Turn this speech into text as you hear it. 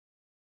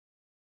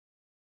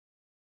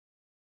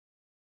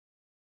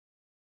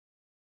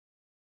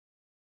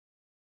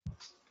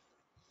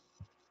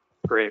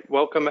Great.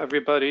 Welcome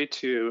everybody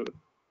to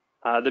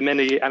the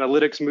mini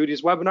analytics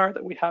Moody's webinar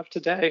that we have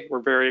today.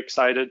 We're very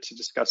excited to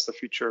discuss the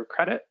future of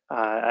credit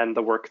and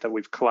the work that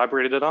we've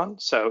collaborated on.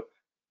 So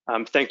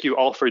thank you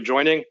all for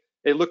joining.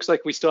 It looks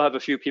like we still have a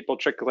few people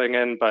trickling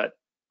in, but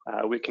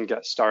we can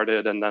get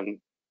started, and then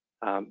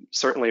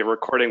certainly a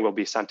recording will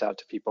be sent out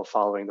to people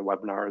following the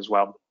webinar as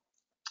well.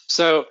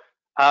 So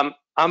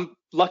I'm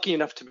lucky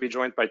enough to be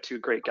joined by two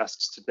great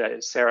guests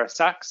today. Sarah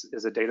Sachs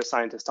is a data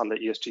scientist on the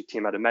ESG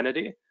team at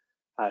Amenity.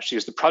 She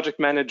is the project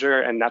manager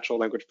and natural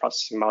language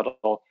processing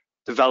model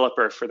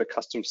developer for the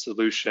custom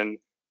solution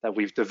that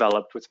we've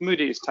developed with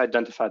Moody's to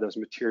identify those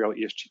material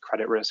ESG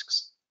credit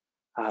risks.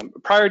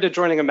 Prior to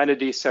joining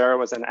Amenity, Sarah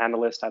was an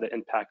analyst at an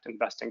impact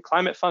investing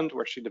climate fund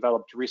where she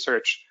developed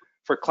research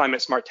for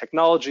climate smart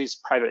technologies,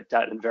 private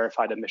debt, and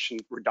verified emission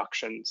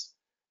reductions,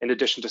 in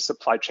addition to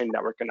supply chain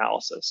network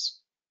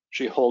analysis.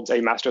 She holds a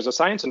Master's of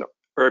Science in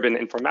Urban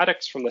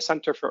Informatics from the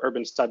Center for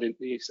Urban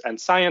Studies and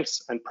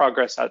Science and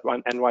Progress at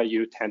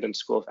NYU Tandon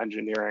School of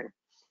Engineering.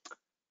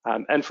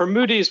 And for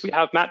Moody's, we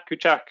have Matt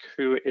Kuchak,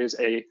 who is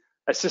a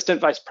Assistant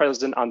Vice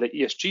President on the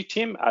ESG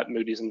team at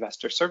Moody's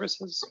Investor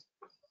Services,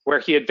 where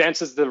he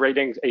advances the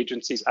ratings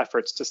agency's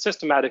efforts to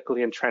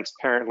systematically and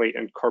transparently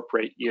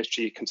incorporate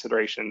ESG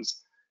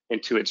considerations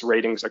into its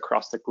ratings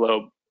across the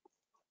globe.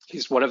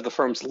 He's one of the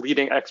firm's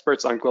leading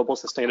experts on global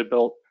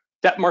sustainable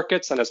debt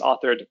markets and has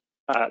authored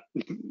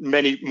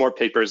many more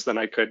papers than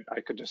I could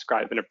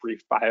describe in a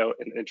brief bio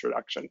and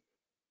introduction.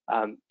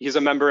 He's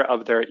a member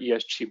of their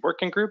ESG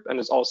working group and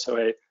is also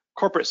a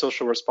corporate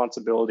social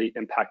responsibility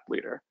impact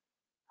leader.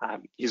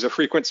 He's a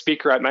frequent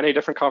speaker at many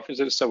different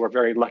conferences, so we're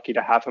very lucky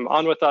to have him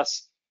on with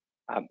us.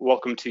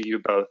 Welcome to you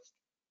both.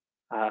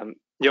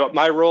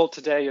 My role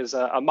today is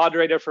a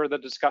moderator for the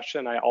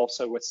discussion. I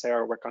also, with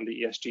Sarah, work on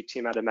the ESG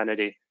team at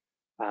Amenity,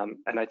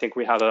 and I think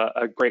we have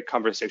a great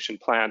conversation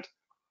planned.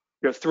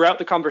 Throughout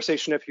the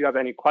conversation, if you have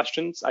any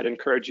questions, I'd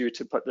encourage you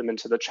to put them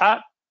into the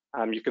chat.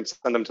 You can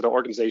send them to the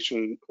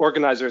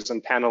organizers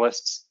and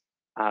panelists,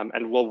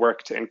 and we'll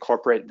work to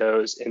incorporate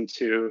those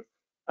into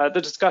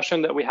the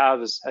discussion that we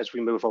have as we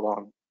move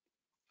along.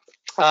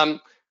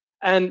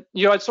 And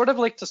I'd sort of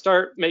like to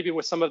start maybe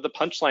with some of the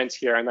punchlines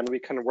here, and then we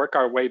can work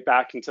our way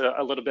back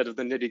into a little bit of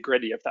the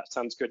nitty-gritty, if that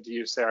sounds good to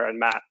you, Sarah and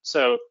Matt.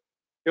 So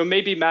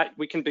maybe, Matt,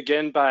 we can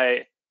begin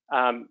by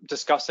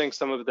discussing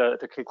some of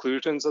the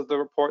conclusions of the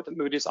report that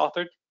Moody's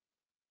authored.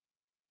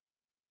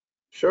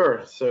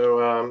 Sure.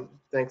 So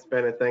thanks,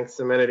 Bennett. Thanks,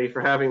 Amenity,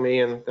 for having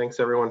me, and thanks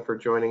everyone for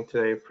joining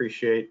today.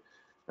 Appreciate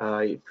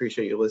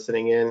you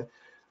listening in.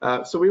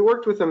 So we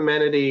worked with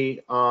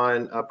Amenity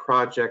on a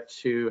project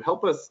to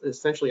help us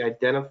essentially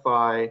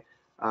identify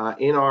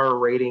in our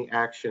rating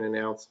action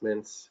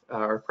announcements,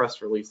 our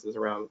press releases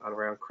around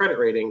credit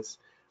ratings,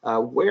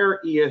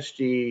 where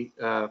ESG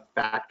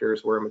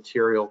factors were a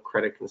material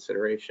credit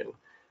consideration.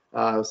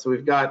 So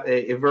we've got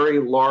a very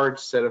large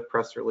set of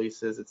press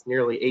releases. It's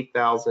nearly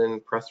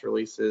 8,000 press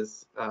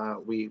releases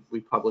we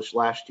published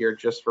last year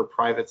just for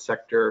private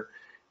sector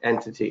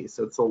entities.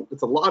 So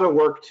it's a lot of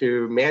work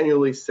to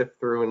manually sift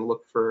through and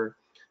look for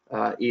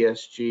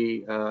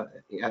ESG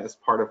as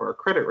part of our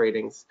credit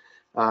ratings.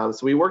 So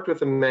we worked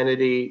with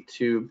Amenity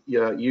to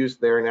use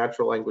their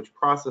natural language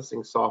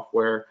processing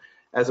software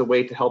as a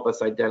way to help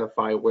us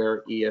identify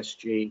where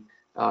ESG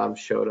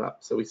showed up.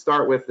 So we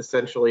start with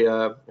essentially,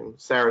 and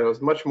Sarah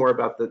knows much more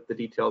about the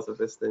details of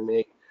this than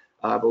me,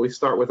 but we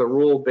start with a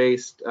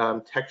rule-based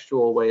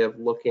textual way of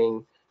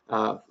looking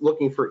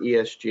for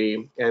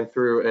ESG, and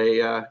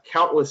through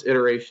countless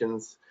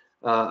iterations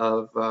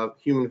of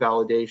human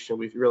validation,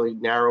 we've really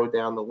narrowed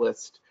down the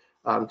list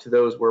to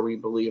those where we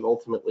believe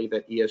ultimately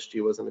that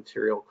ESG was a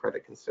material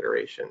credit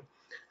consideration.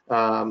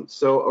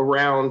 So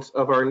around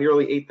of our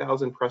nearly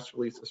 8,000 press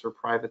releases for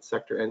private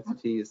sector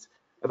entities,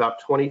 about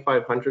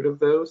 2,500 of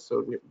those,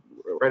 so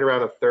right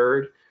around a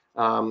third,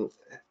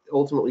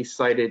 ultimately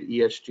cited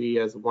ESG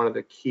as one of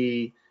the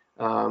key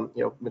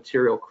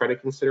material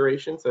credit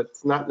considerations.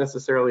 That's not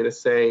necessarily to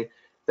say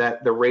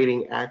that the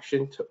rating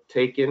action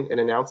taken and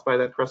announced by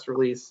that press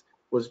release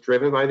was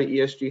driven by the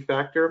ESG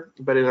factor,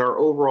 but in our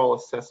overall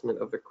assessment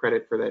of the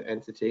credit for that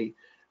entity,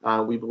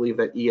 we believe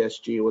that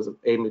ESG was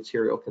a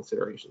material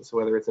consideration. So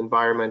whether it's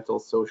environmental,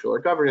 social, or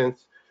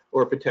governance,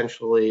 or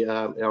potentially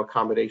a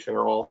combination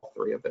or all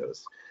three of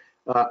those.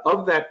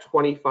 Of that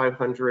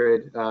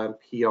 2,500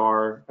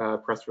 PR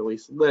press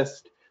release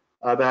list,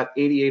 about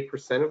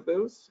 88% of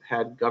those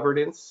had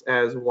governance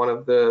as one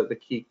of the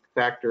key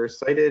factors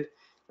cited.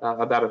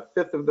 About a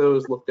fifth of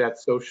those looked at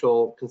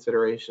social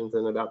considerations,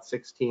 and about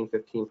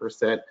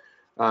 15%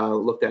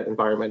 looked at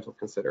environmental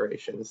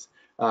considerations.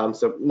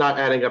 So not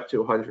adding up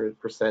to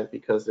 100%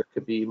 because there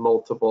could be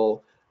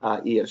multiple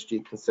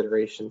ESG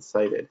considerations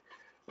cited.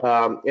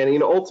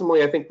 And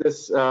ultimately, I think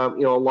this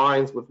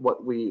aligns with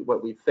what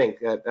we think,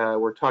 that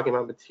we're talking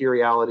about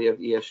materiality of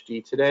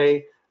ESG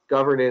today.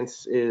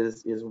 Governance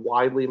is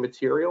widely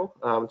material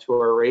to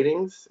our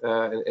ratings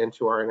and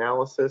to our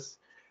analysis.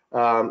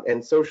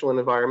 And social and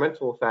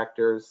environmental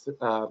factors,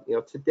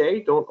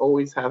 today don't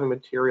always have a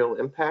material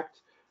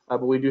impact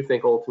but we do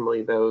think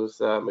ultimately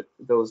the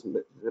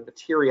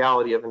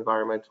materiality of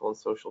environmental and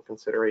social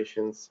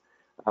considerations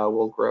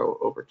will grow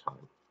over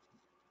time.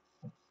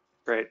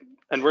 Great,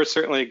 and we're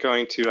certainly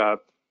going to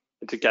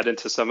get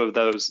into some of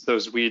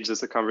those weeds as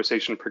the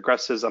conversation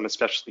progresses. I'm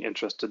especially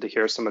interested to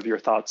hear some of your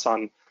thoughts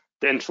on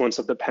the influence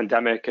of the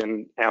pandemic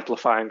and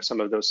amplifying some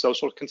of those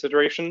social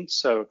considerations.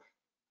 So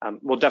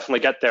we'll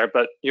definitely get there.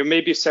 But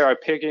maybe Sarah,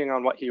 picking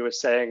on what he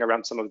was saying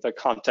around some of the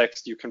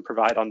context you can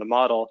provide on the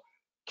model,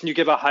 can you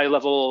give a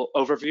high-level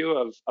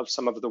overview of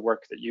some of the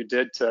work that you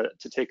did to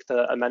take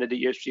the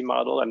Amenity ESG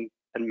model and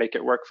make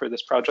it work for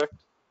this project?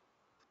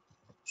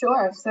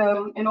 Sure.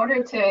 So in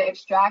order to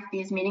extract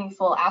these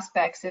meaningful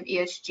aspects of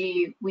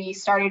ESG, we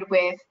started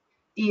with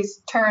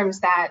these terms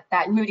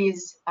that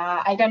Moody's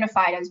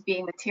identified as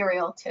being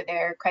material to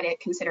their credit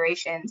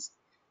considerations.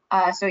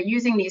 So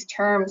using these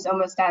terms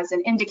almost as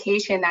an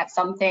indication that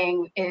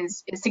something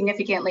is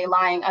significantly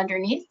lying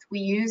underneath, we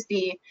use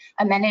the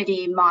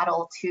amenity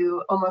model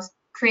to almost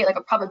create like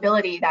a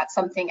probability that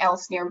something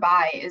else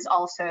nearby is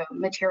also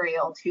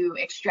material to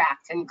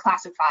extract and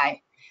classify.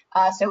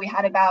 So we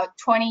had about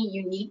 20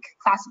 unique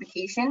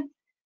classification,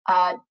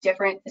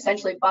 different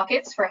essentially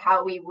buckets for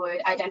how we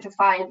would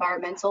identify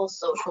environmental,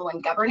 social,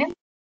 and governance.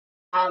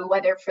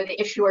 Whether for the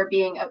issuer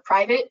being a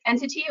private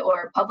entity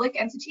or a public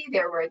entity,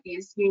 there were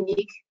these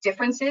unique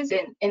differences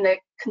in the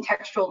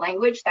contextual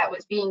language that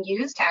was being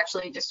used to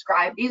actually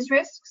describe these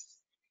risks.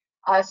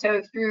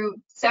 So through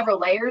several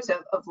layers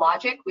of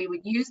logic, we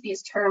would use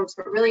these terms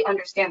to really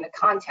understand the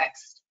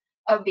context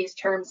of these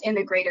terms in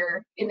the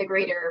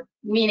greater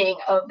meaning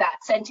of that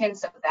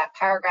sentence, of that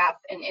paragraph,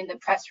 and in the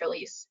press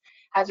release,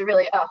 as a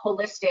really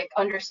holistic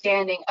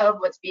understanding of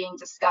what's being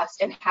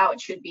discussed and how it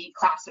should be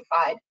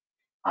classified.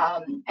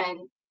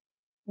 And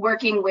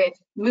working with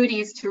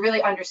Moody's to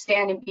really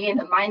understand and be in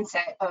the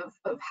mindset of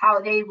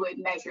how they would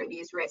measure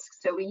these risks.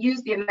 So we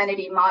use the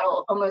amenity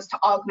model almost to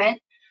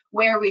augment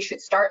where we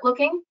should start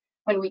looking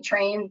when we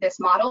train this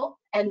model,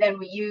 and then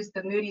we use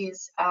the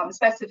Moody's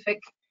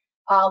specific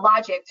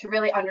logic to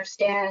really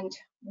understand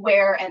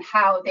where and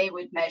how they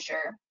would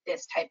measure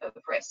this type of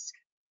risk.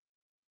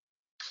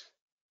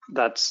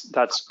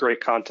 That's great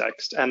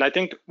context, and I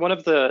think one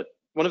of the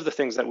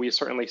things that we've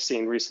certainly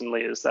seen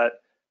recently is that,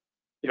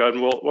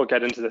 and we'll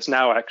get into this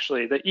now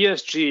actually, that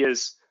ESG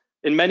is,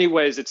 in many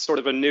ways, it's sort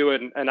of a new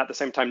and at the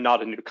same time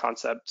not a new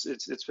concept.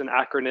 It's an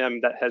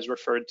acronym that has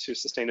referred to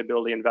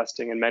sustainability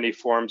investing in many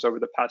forms over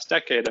the past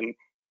decade. And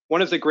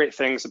one of the great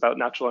things about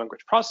natural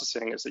language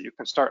processing is that you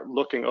can start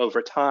looking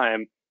over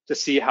time to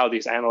see how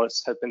these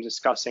analysts have been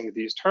discussing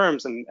these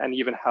terms and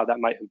even how that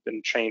might have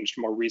been changed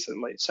more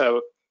recently.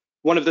 So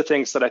one of the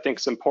things that I think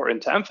is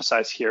important to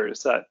emphasize here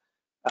is that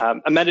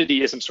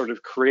Amenity isn't sort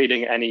of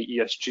creating any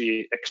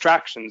ESG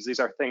extractions. These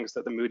are things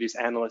that the Moody's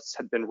analysts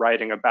had been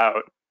writing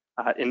about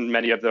in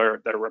many of their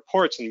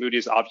reports, and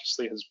Moody's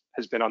obviously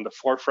has been on the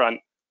forefront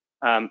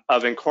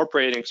of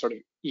incorporating sort of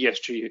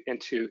ESG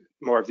into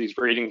more of these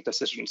rating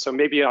decisions. So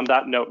maybe on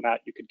that note,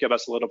 Matt, you could give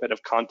us a little bit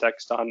of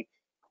context on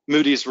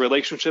Moody's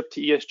relationship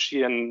to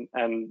ESG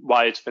and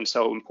why it's been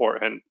so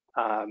important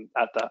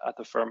at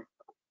the firm.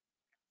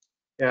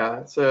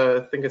 Yeah, so I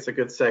think it's a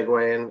good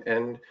segue,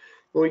 and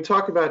when we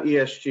talk about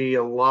ESG,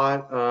 a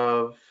lot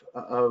of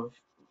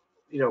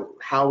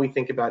how we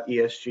think about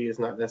ESG is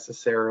not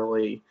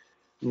necessarily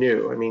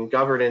new. I mean,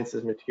 governance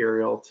is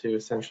material to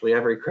essentially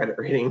every credit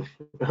rating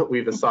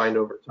we've assigned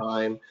over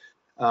time,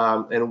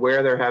 and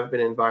where there have been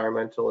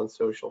environmental and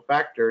social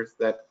factors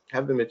that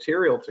have been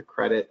material to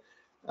credit,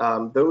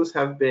 those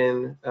have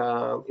been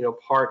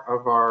part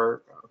of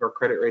our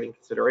credit rating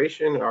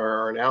consideration,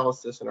 our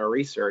analysis, and our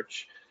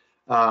research.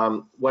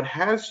 What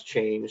has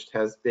changed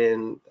has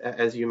been,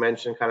 as you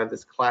mentioned, kind of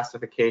this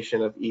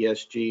classification of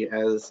ESG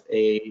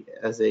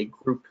as a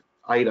group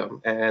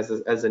item, as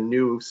a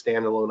new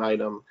standalone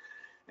item.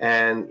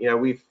 And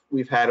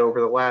we've had over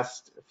the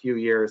last few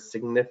years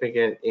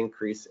significant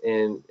increase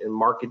in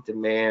market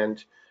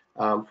demand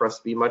for us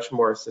to be much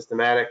more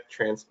systematic,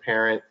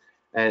 transparent,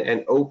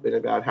 and open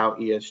about how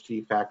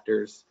ESG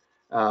factors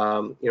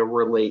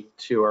relate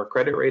to our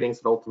credit ratings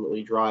and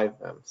ultimately drive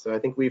them. So I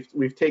think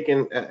we've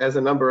taken, as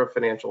a number of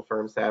financial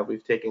firms have,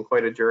 we've taken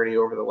quite a journey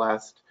over the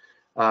last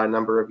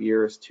number of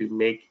years to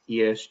make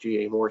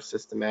ESG a more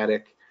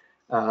systematic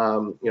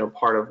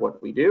part of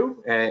what we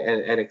do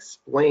and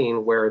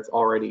explain where it's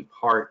already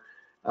part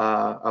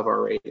of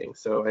our rating.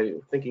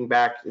 So thinking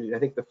back, I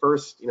think the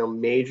first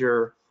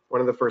one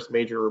of the first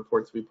major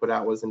reports we put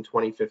out was in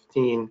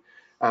 2015.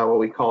 What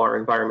we call our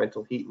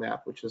environmental heat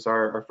map, which is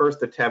our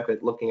first attempt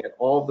at looking at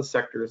all the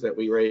sectors that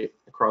we rate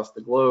across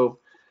the globe,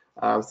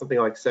 something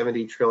like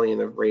 70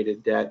 trillion of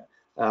rated debt,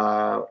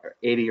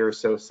 80 or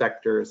so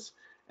sectors,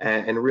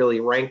 and really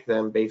rank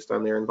them based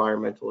on their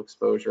environmental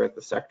exposure at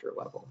the sector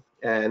level.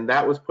 And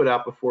that was put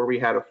out before we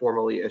had a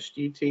formal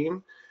ESG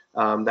team.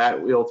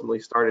 That we ultimately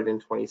started in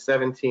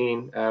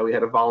 2017. We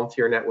had a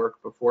volunteer network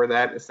before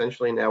that.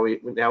 Essentially, now we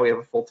have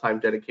a full-time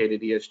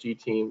dedicated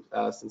ESG team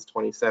since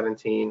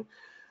 2017.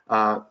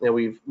 And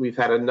we've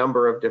had a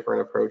number of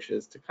different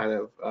approaches to kind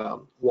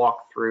of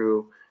walk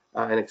through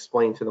and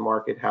explain to the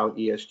market how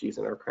ESG is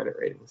in our credit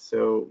ratings.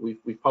 So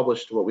we've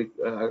published what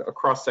a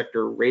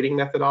cross-sector rating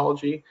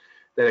methodology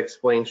that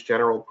explains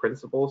general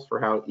principles for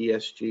how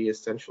ESG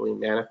essentially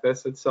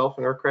manifests itself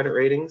in our credit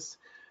ratings.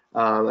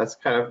 That's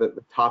kind of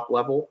the top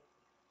level.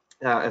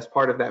 As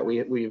part of that,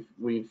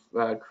 we've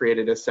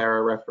created, as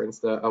Sarah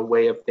referenced, a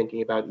way of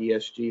thinking about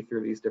ESG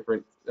through these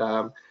different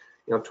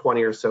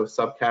 20 or so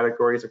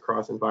subcategories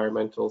across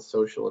environmental,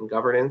 social, and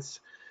governance.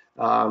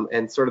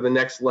 And sort of the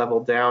next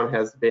level down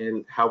has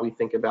been how we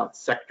think about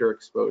sector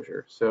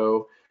exposure.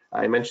 So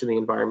I mentioned the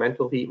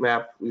environmental heat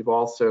map. We've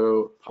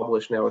also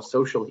published now a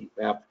social heat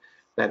map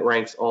that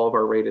ranks all of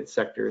our rated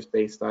sectors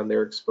based on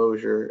their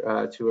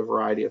exposure to a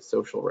variety of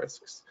social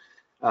risks.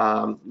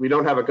 We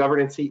don't have a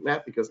governance heat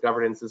map because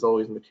governance is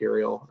always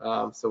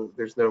material, so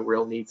there's no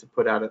real need to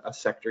put out a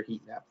sector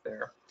heat map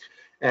there.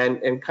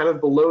 And kind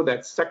of below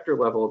that sector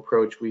level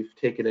approach, we've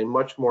taken a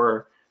much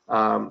more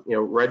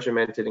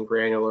regimented and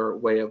granular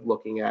way of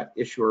looking at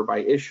issuer by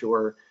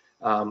issuer,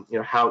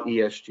 how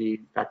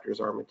ESG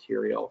factors are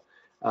material.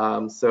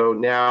 So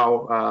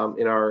now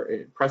in our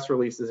press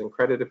releases and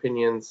credit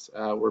opinions,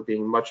 we're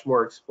being much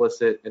more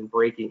explicit and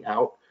breaking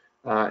out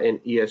in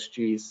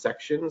ESG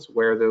sections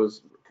where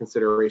those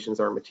considerations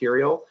are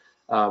material.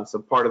 So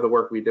part of the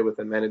work we did with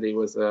Amenity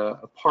was a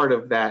part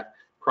of that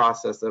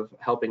process of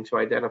helping to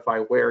identify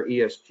where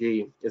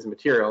ESG is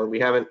material. And we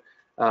haven't,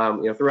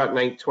 throughout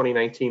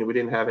 2019, we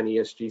didn't have an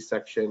ESG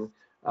section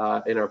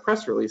in our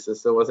press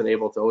releases, so I wasn't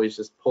able to always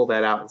just pull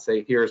that out and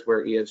say, here's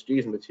where ESG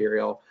is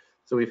material.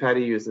 So we've had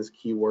to use this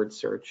keyword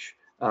search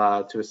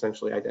to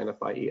essentially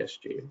identify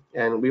ESG.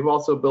 And we've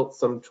also built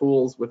some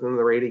tools within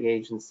the rating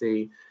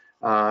agency,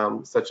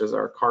 such as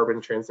our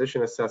carbon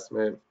transition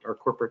assessment, our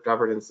corporate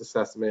governance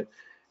assessment,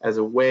 as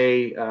a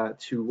way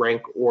to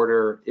rank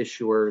order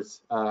issuers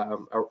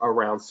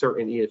around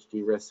certain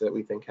ESG risks that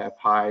we think have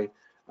high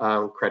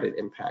credit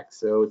impact.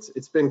 So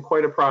it's been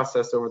quite a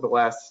process over the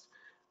last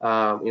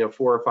 4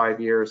 or 5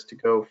 years to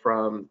go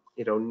from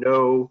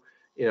no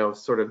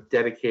sort of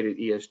dedicated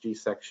ESG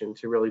section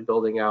to really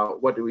building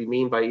out what do we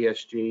mean by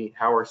ESG,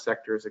 how are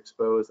sectors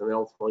exposed, and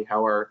ultimately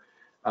how are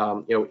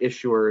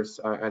issuers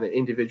at an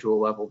individual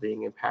level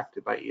being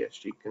impacted by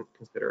ESG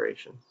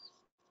considerations.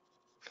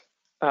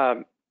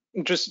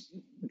 Just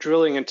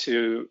drilling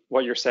into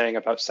what you're saying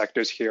about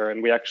sectors here,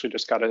 and we actually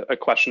just got a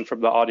question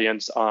from the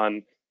audience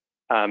on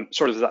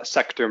sort of that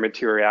sector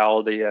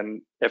materiality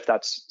and if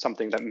that's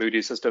something that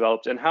Moody's has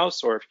developed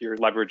in-house or if you're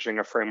leveraging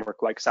a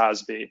framework like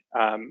SASB.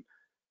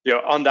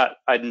 On that,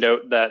 I'd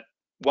note that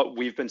what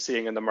we've been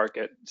seeing in the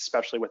market,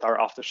 especially with our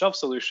off-the-shelf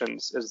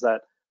solutions, is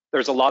that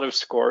there's a lot of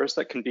scores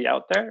that can be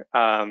out there.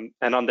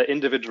 And on the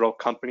individual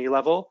company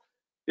level,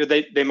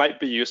 they might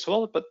be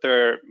useful, but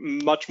they're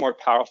much more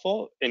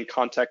powerful in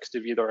context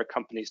of either a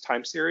company's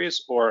time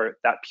series or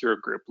that peer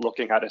group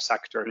looking at a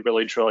sector and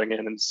really drilling in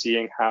and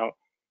seeing how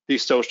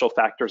these social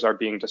factors are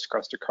being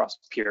discussed across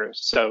peers.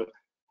 So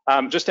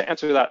just to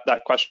answer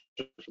that question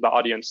for the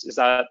audience, is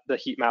that the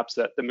heat maps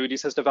that the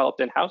Moody's has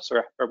developed in-house,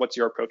 or what's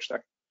your approach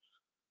there?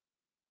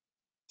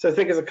 So I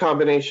think it's a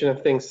combination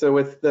of things. So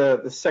with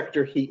the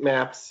sector heat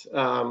maps,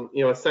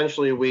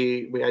 essentially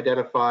we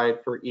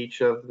identified for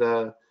each of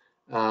the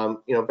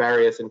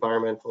various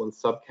environmental and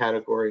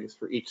subcategories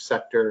for each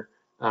sector,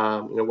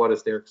 what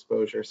is their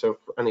exposure. So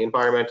on the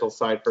environmental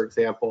side, for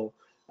example,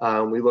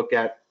 we look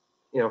at,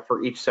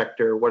 for each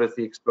sector, what is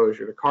the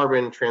exposure to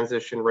carbon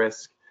transition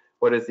risk,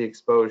 what is the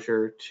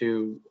exposure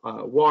to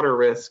water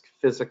risk,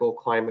 physical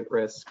climate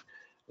risk,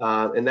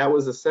 and that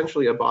was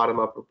essentially a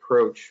bottom-up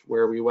approach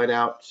where we went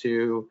out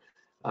to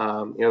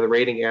the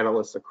rating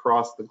analysts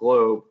across the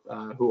globe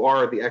who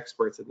are the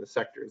experts in the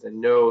sectors and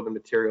know the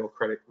material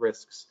credit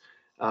risks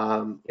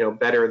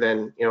better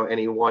than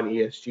any one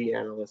ESG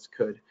analyst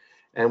could.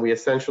 And we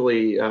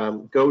essentially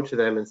go to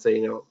them and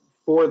say,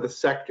 for the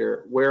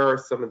sector, where are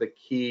some of the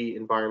key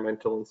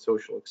environmental and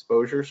social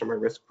exposures from a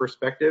risk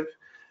perspective?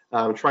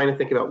 Trying to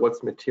think about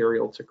what's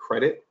material to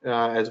credit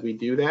as we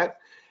do that.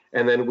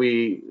 And then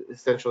we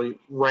essentially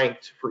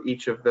ranked for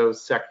each of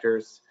those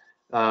sectors,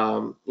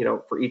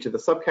 for each of the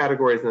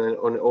subcategories, and then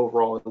an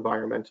overall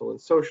environmental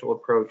and social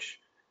approach,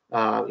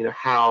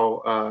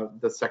 how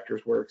the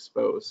sectors were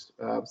exposed.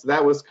 So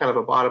that was kind of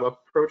a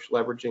bottom-up approach,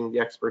 leveraging the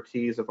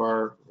expertise of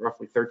our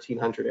roughly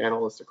 1,300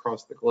 analysts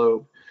across the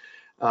globe.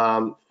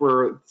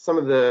 For some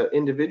of the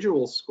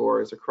individual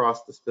scores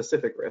across the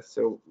specific risks,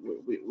 so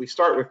we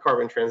start with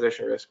carbon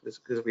transition risk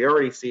because we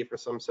already see for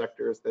some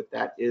sectors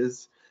that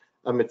is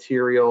a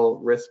material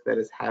risk that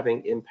is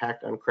having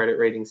impact on credit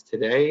ratings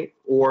today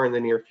or in the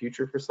near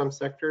future for some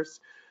sectors.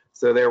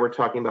 So there we're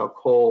talking about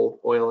coal,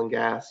 oil and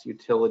gas,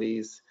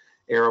 utilities,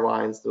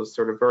 airlines, those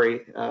sort of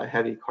very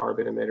heavy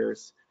carbon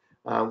emitters.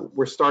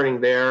 We're starting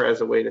there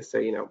as a way to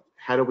say,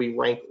 how do we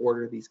rank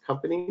order these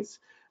companies?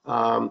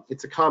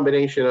 It's a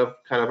combination of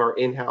kind of our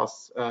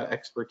in-house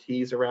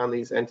expertise around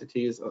these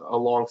entities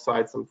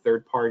alongside some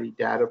third-party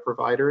data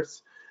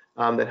providers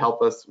that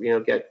help us,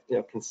 get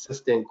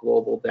consistent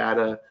global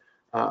data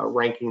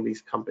ranking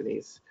these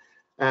companies.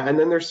 And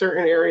then there's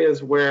certain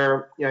areas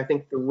where I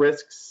think the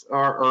risks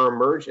are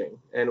emerging,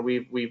 and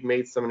we've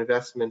made some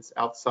investments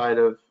outside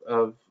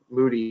of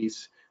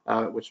Moody's,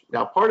 which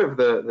now part of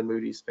the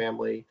Moody's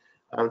family,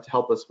 to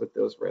help us with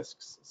those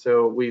risks.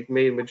 So we've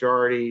made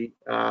majority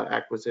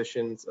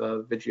acquisitions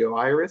of Vigio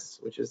Iris,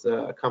 which is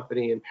a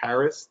company in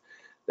Paris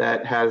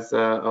that has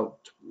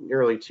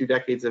nearly 2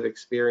 decades of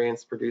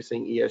experience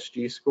producing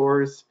ESG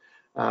scores,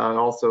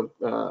 also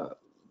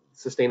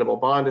sustainable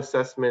bond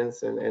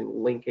assessments and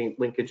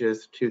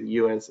linkages to the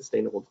UN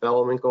Sustainable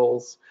Development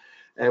Goals.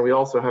 And we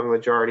also have a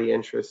majority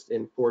interest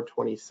in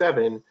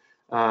 427,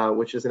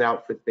 which is an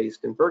outfit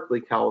based in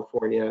Berkeley,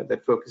 California,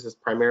 that focuses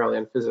primarily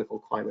on physical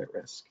climate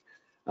risk.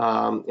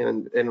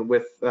 And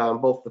with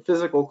both the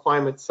physical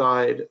climate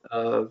side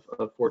of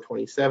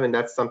 427,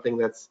 that's something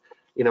that's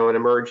an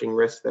emerging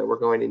risk that we're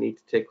going to need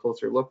to take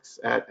closer looks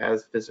at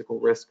as physical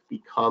risk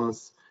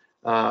becomes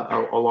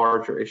a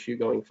larger issue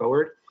going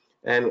forward.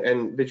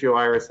 And Vigio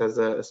Iris has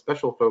a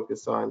special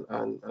focus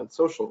on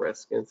social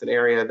risk, and it's an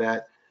area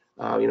that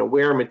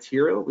where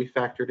material we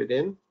factored it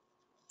in,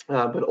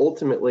 but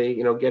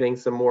ultimately getting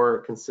some more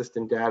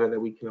consistent data that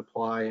we can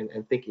apply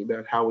and thinking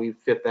about how we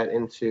fit that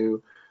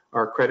into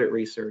our credit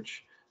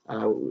research.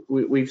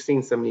 We've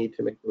seen some need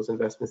to make those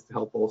investments to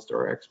help bolster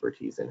our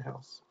expertise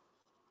in-house.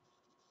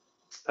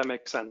 That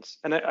makes sense.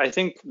 And I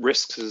think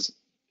risks is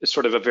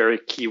sort of a very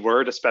key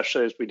word,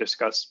 especially as we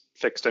discuss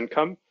fixed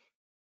income.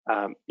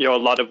 A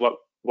lot of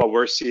what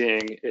we're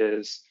seeing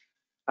is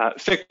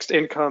fixed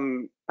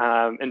income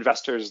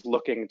investors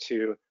looking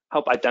to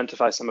help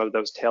identify some of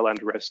those tail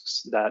end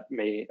risks that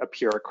may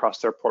appear across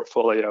their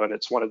portfolio. And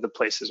it's one of the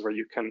places where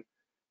you can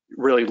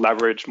really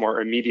leverage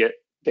more immediate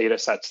data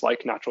sets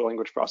like natural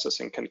language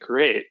processing can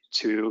create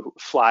to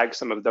flag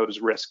some of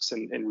those risks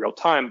in real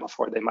time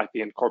before they might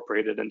be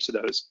incorporated into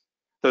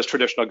those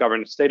traditional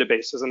governance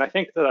databases. And I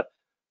think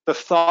the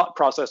thought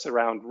process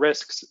around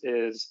risks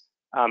is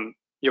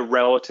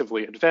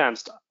relatively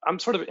advanced. I'm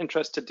sort of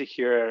interested to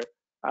hear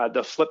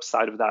the flip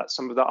side of that,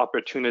 some of the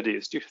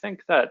opportunities. Do you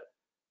think that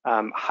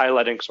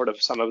highlighting sort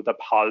of some of the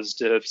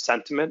positive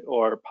sentiment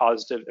or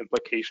positive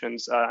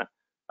implications a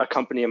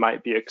company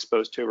might be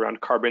exposed to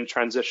around carbon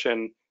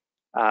transition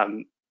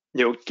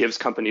gives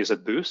companies a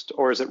boost,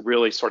 or is it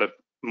really sort of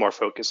more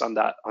focused on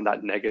that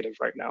negative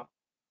right now?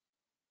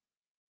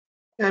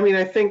 I mean,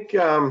 I think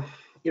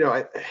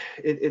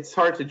it's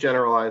hard to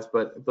generalize,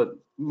 but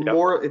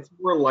it's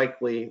more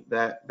likely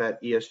that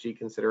ESG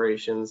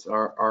considerations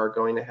are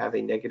going to have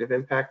a negative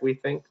impact. We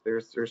think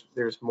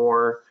there's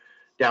more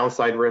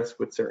downside risk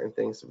with certain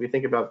things. So if we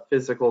think about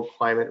physical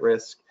climate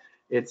risk,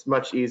 it's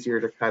much easier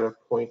to kind of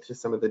point to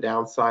some of the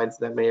downsides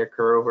that may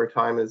occur over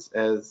time as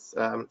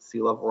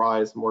sea level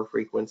rise, more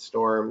frequent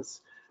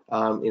storms,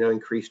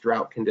 increased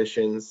drought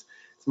conditions.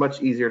 It's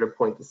much easier to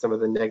point to some of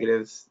the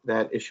negatives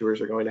that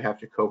issuers are going to have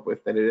to cope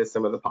with than it is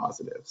some of the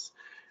positives.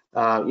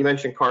 You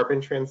mentioned carbon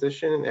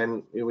transition,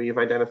 and we've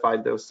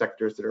identified those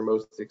sectors that are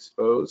most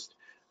exposed.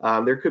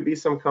 There could be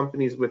some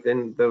companies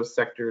within those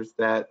sectors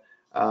that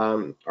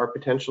are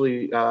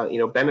potentially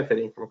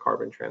benefiting from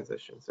carbon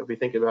transition. So if we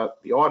think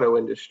about the auto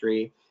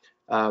industry,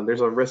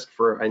 there's a risk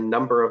for a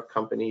number of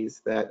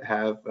companies that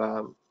have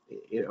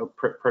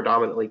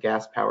predominantly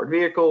gas-powered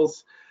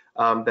vehicles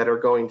that are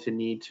going to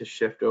need to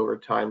shift over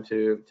time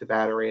to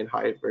battery and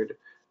hybrid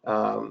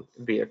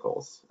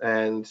vehicles.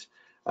 And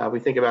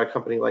we think about a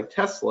company like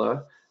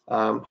Tesla,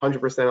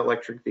 100%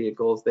 electric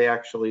vehicles, they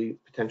actually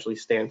potentially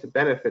stand to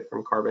benefit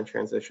from carbon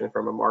transition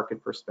from a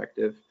market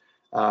perspective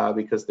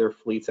because their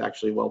fleet's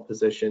actually well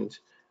positioned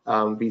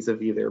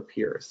vis-a-vis their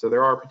peers. So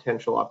there are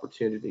potential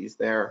opportunities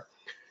there.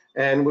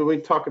 And when we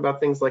talk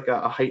about things like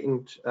a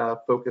heightened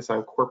focus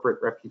on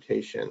corporate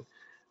reputation,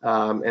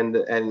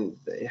 and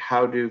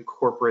how do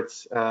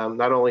corporates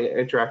not only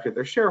interact with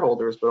their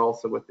shareholders, but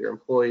also with their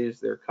employees,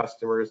 their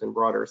customers, and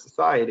broader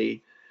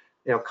society,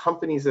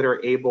 companies that are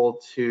able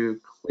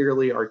to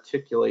clearly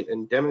articulate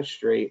and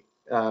demonstrate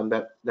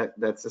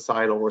that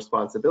societal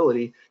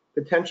responsibility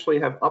potentially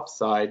have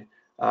upside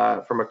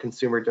from a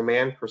consumer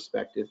demand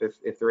perspective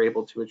if they're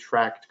able to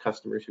attract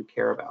customers who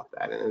care about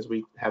that. And as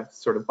we have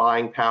sort of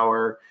buying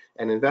power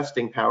and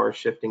investing power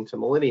shifting to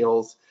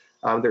millennials,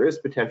 there is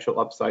potential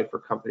upside for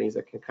companies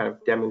that can kind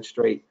of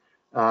demonstrate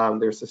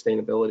their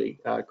sustainability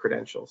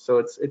credentials. So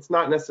it's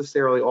not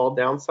necessarily all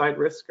downside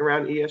risk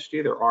around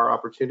ESG. There are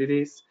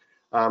opportunities,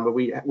 but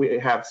we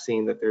have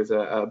seen that there's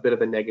a bit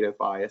of a negative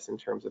bias in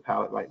terms of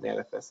how it might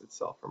manifest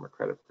itself from a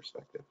credit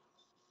perspective.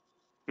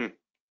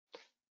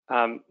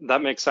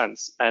 That makes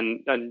sense.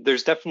 And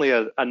there's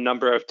definitely a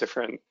number of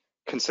different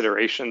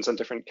considerations and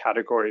different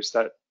categories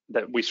that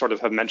we sort of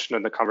have mentioned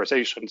in the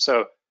conversation.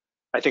 So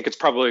I think it's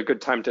probably a good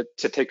time to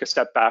take a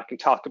step back and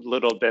talk a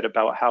little bit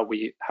about how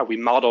we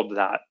modeled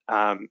that.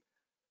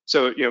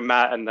 So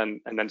Matt and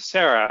then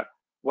Sarah,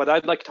 what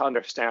I'd like to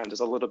understand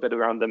is a little bit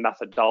around the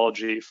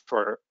methodology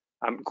for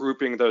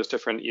grouping those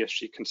different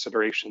ESG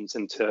considerations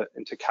into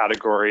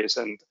categories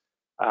and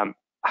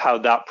how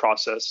that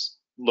process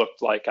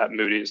looked like at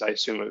Moody's. I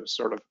assume it was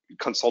sort of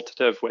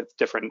consultative with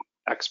different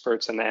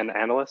experts and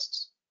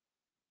analysts.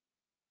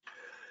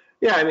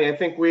 Yeah, I mean, I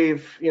think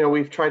we've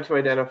tried to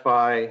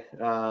identify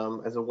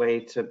as a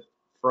way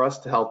for us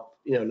to help,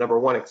 number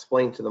one,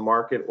 explain to the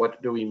market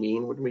what do we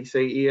mean when we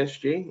say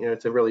ESG,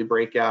 to really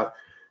break out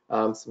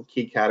some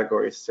key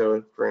categories.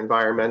 So for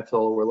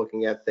environmental, we're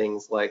looking at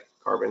things like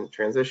carbon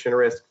transition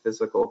risk,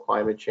 physical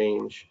climate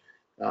change,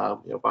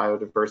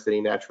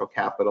 biodiversity, natural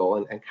capital,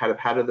 and kind of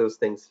how do those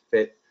things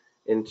fit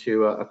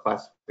into a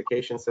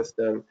classification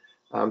system.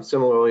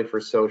 Similarly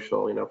for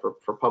social,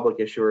 for public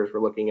issuers,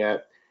 we're looking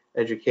at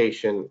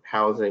education,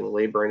 housing,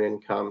 labor, and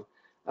income,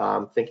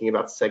 thinking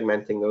about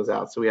segmenting those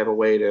out. So we have a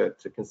way to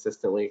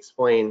consistently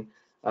explain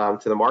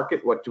to the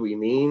market what do we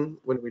mean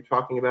when we're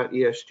talking about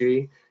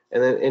ESG,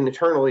 and then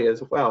internally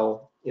as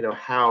well,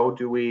 how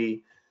do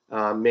we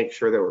make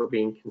sure that we're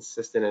being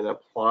consistent and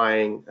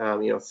applying,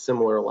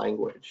 similar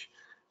language.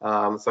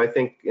 So I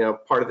think,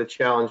 part of the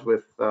challenge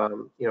with,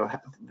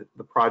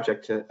 the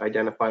project to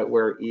identify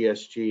where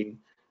ESG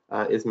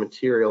is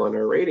material in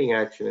our rating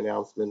action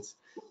announcements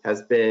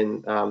has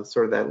been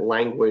sort of that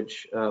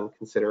language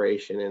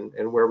consideration,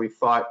 and where we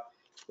thought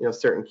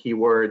certain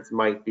keywords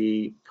might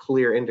be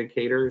clear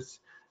indicators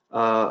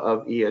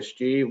of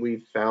ESG.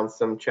 We've found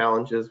some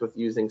challenges with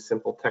using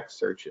simple text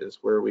searches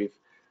where we've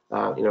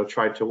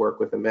tried to work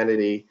with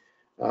Amenity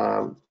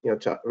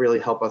to really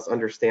help us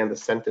understand the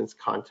sentence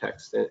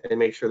context and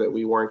make sure that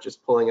we weren't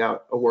just pulling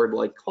out a word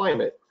like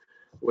climate,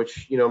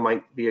 which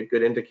might be a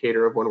good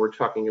indicator of when we're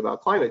talking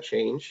about climate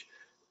change,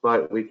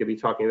 but we could be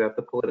talking about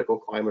the political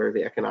climate or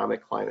the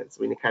economic climate.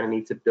 So we kind of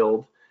need to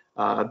build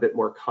a bit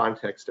more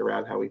context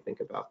around how we think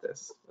about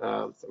this.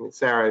 So, I mean,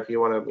 Sarah, if you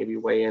want to maybe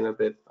weigh in a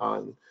bit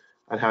on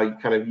how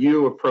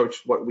you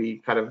approached what we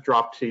kind of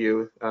dropped to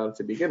you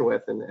to begin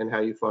with, and how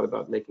you thought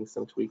about making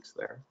some tweaks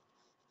there.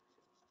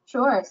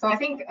 Sure. So I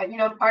think,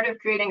 part of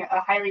creating a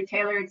highly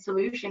tailored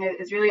solution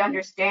is really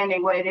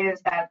understanding what it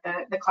is that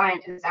the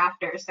client is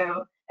after.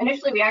 So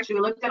initially, we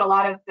looked at a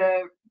lot of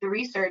the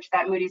research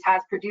that Moody's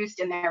has produced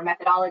in their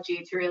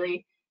methodology to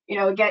really,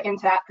 get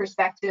into that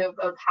perspective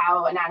of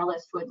how an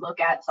analyst would look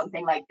at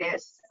something like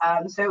this.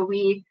 So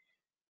we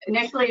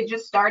initially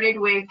just started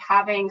with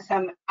having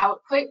some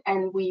output,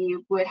 and we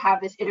would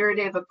have this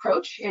iterative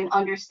approach in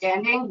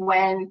understanding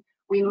when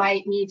we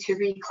might need to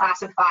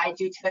reclassify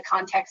due to the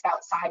context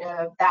outside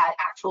of that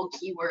actual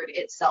keyword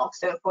itself.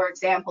 So for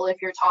example,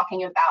 if you're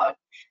talking about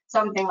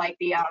something like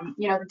the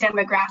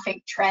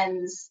demographic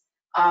trends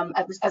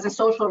as a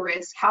social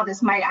risk, how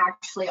this might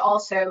actually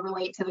also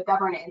relate to the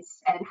governance,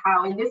 and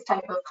how in this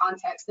type of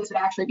context, this would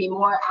actually be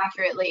more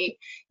accurately,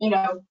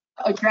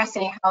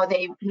 addressing how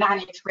they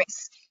manage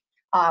risk.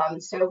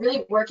 So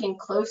really working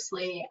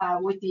closely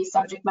with these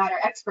subject matter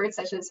experts,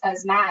 such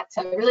as Matt,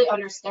 to really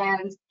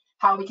understand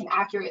how we can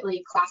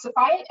accurately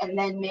classify it and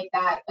then make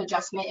that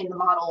adjustment in the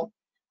model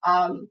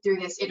through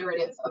this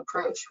iterative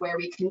approach, where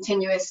we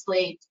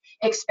continuously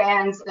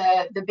expand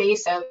the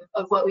base of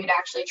what we'd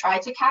actually try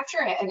to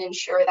capture and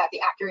ensure that the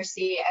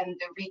accuracy and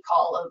the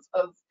recall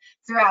of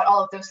throughout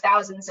all of those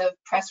thousands of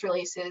press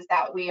releases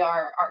that we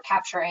are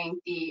capturing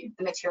the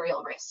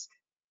material risk.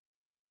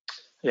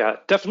 Yeah,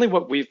 definitely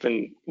what we've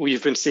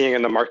been seeing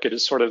in the market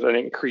is sort of an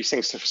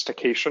increasing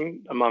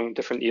sophistication among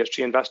different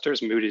ESG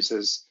investors. Moody's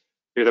is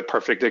the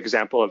perfect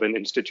example of an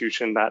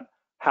institution that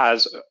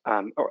has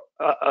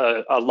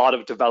a lot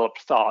of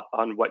developed thought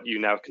on what you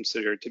now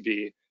consider to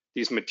be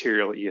these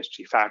material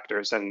ESG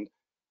factors. And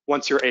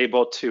once you're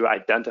able to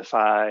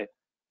identify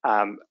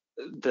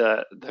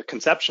the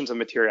conceptions of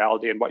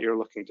materiality and what you're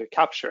looking to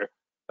capture,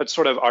 that's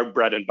sort of our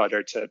bread and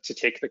butter to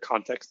take the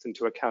context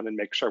into account and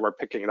make sure we're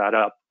picking that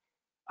up.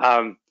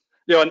 And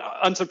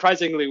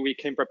unsurprisingly, we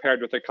came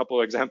prepared with a couple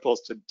of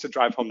examples to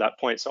drive home that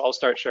point. So I'll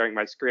start sharing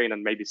my screen,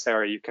 and maybe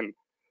Sarah, you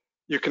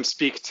can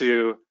speak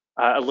to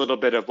a little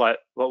bit of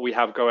what we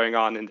have going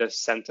on in this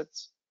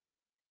sentence.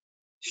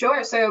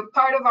 Sure. So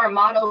part of our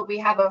model, we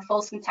have a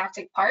full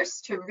syntactic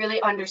parse to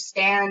really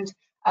understand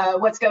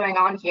what's going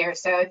on here.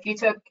 So if you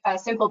took a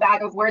simple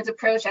bag of words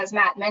approach, as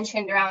Matt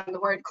mentioned, around the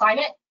word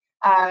climate,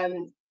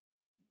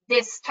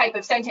 this type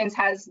of sentence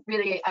has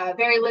really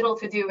very little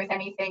to do with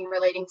anything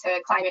relating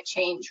to climate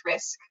change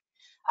risk.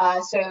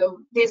 So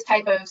this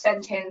type of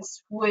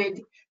sentence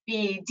would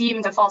be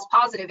deemed a false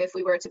positive if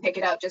we were to pick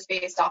it up just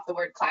based off the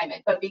word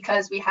climate. But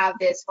because we have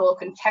this full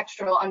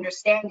contextual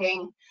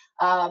understanding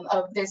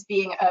of this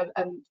being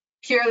a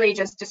purely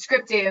just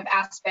descriptive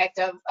aspect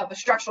of a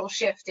structural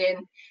shift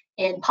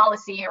in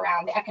policy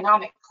around the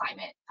economic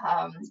climate,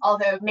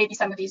 although maybe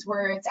some of these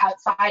words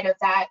outside of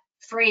that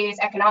phrase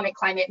economic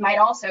climate might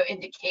also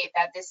indicate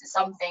that this is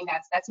something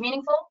that's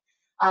meaningful.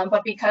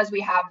 But because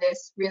we have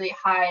this really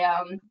high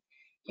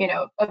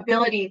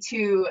ability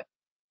to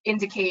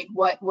indicate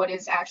what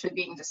is actually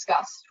being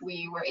discussed,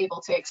 we were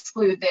able to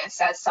exclude this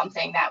as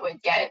something that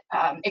would get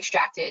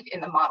extracted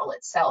in the model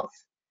itself.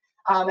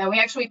 And we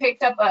actually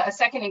picked up a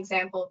second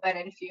example,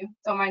 Bennett, if you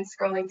don't mind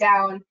scrolling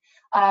down,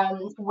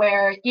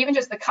 where even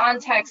just the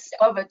context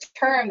of a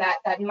term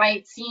that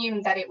might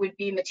seem that it would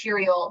be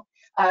material,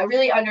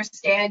 really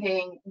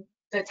understanding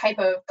the type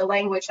of the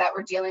language that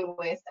we're dealing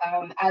with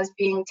as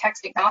being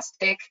text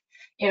agnostic.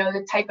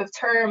 The type of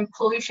term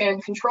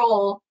pollution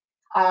control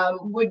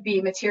would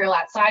be material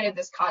outside of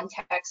this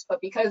context, but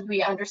because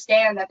we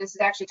understand that this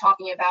is actually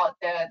talking about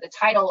the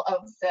title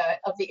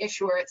of the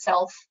issuer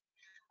itself,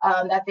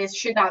 that this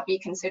should not be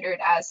considered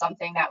as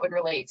something that would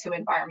relate to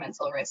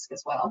environmental risk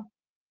as well.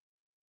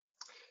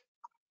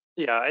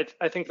 Yeah,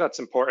 I think that's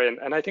important,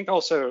 and I think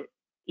also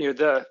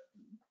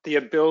the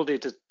ability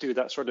to do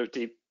that sort of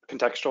deep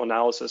contextual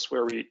analysis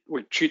where we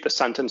treat the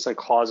sentence and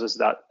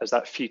clauses as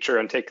that feature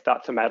and take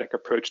that thematic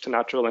approach to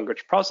natural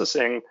language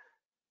processing.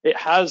 It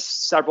has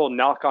several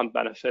knock-on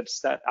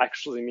benefits that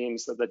actually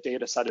means that the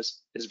data set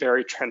is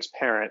very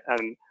transparent.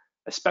 And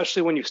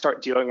especially when you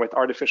start dealing with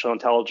artificial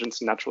intelligence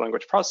and natural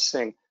language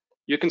processing,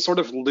 you can sort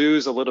of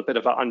lose a little bit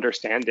of an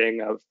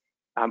understanding of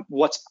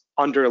what's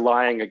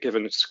underlying a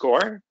given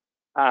score.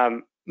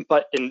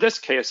 But in this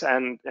case,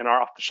 and in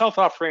our off-the-shelf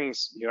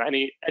offerings,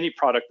 any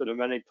product that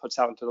Amenity puts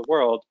out into the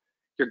world,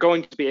 you're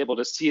going to be able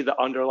to see the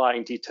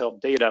underlying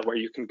detailed data where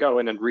you can go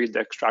in and read the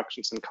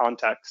extractions in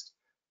context.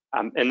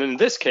 And in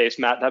this case,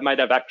 Matt, that might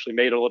have actually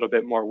made a little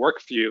bit more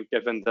work for you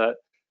given the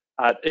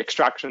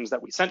extractions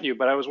that we sent you.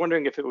 But I was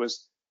wondering if it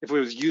was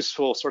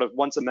useful, sort of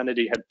once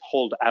Amenity had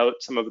pulled out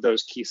some of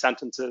those key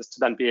sentences, to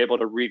then be able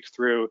to read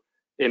through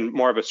in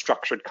more of a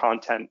structured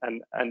content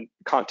and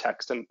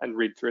context and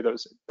read through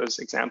those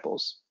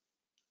examples.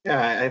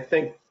 Yeah, I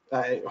think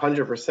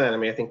 100%. I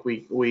mean, I think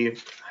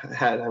we've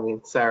had,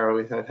 Sarah,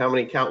 we've had how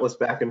many countless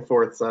back and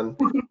forths on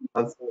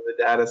some of the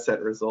data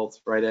set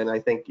results, right? And I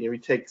think we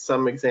take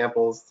some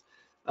examples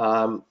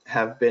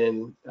have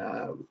been,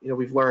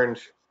 we've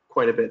learned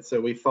quite a bit.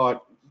 So we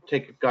thought,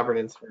 take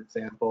governance, for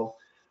example,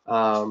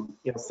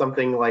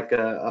 something like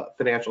a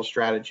financial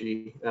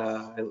strategy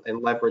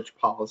and leverage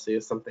policy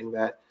is something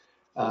that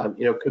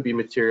could be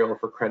material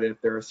for credit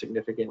if there are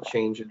significant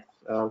changes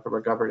from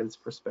a governance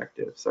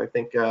perspective. So I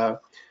think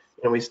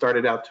we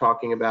started out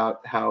talking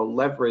about how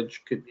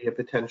leverage could be a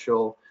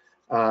potential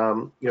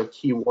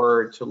key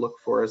word to look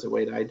for as a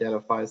way to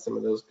identify some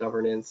of those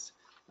governance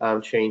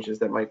changes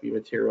that might be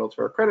material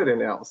to our credit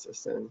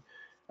analysis. And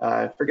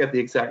I forget the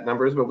exact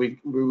numbers, but we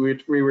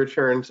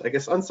returned, I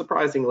guess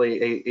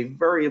unsurprisingly, a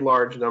very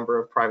large number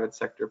of private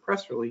sector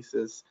press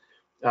releases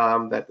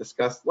that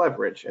discussed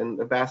leverage, and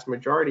the vast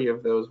majority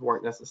of those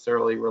weren't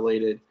necessarily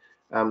related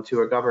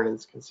to a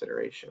governance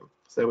consideration.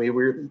 So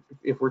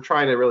if we're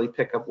trying to really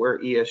pick up where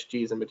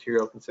ESG is a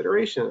material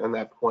consideration on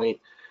that point,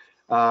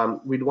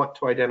 we'd want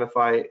to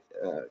identify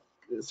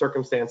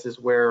circumstances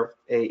where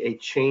a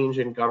change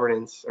in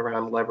governance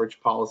around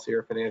leverage policy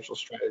or financial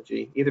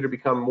strategy, either to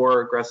become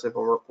more aggressive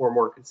or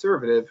more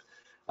conservative,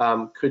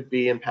 could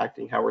be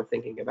impacting how we're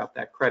thinking about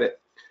that credit.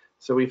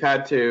 So we've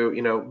had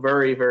to,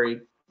 very,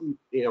 very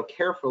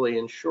carefully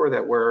ensure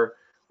that we're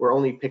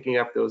only picking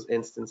up those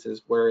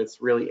instances where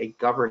it's really a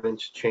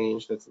governance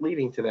change that's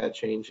leading to that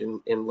change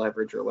in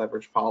leverage or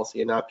leverage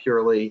policy, and not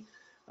purely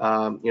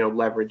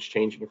leverage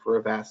changing for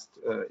a vast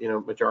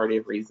majority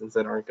of reasons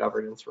that aren't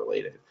governance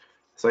related.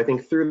 So I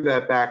think through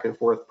that back and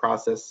forth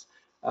process,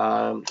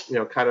 kind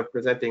of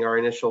presenting our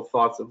initial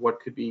thoughts of what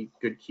could be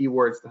good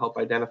keywords to help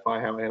identify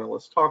how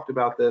analysts talked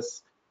about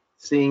this,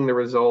 seeing the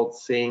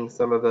results, seeing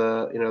some of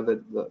the,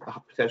 the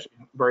potentially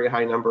very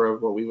high number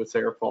of what we would say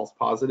are false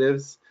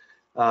positives,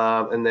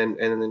 and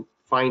then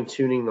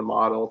fine-tuning the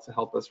model to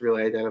help us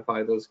really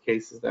identify those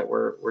cases that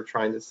we're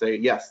trying to say,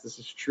 yes, this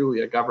is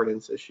truly a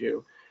governance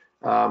issue.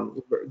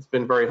 It's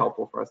been very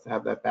helpful for us to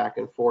have that back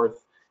and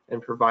forth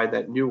and provide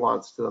that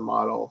nuance to the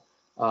model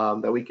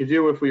that we could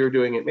do if we were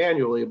doing it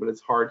manually, but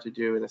it's hard to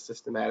do in a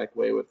systematic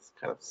way with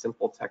kind of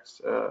simple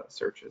text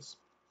searches.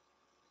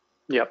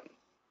 Yep.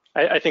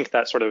 I think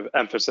that sort of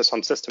emphasis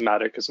on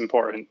systematic is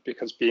important,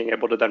 because being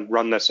able to then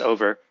run this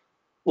over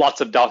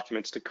lots of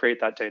documents to create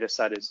that data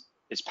set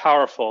is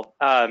powerful.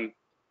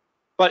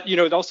 But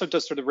it also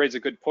does sort of raise a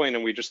good point,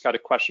 and we just got a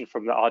question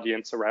from the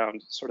audience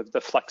around sort of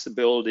the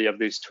flexibility of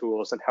these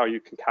tools and how you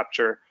can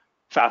capture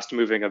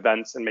fast-moving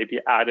events and maybe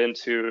add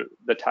into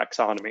the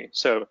taxonomy.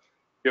 So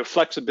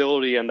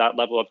flexibility and that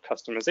level of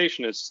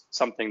customization is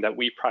something that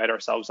we pride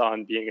ourselves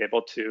on, being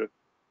able to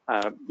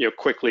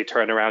quickly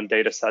turn around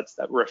data sets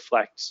that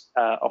reflect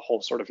a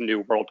whole sort of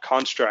new world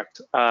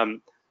construct.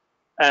 And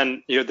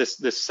this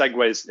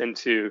segues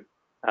into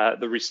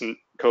the recent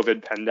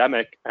COVID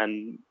pandemic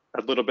and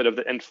a little bit of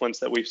the influence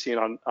that we've seen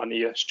on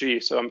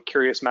ESG. So I'm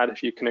curious, Matt,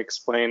 if you can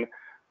explain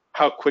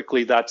how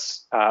quickly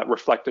that's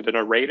reflected in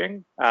a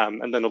rating,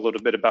 and then a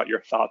little bit about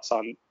your thoughts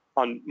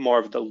on more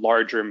of the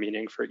larger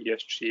meaning for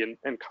ESG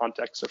in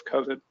context of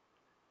COVID.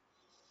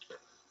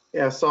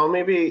 Yeah, so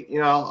maybe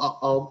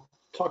I'll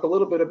talk a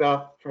little bit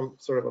about from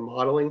sort of a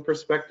modeling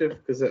perspective,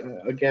 because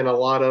again, a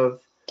lot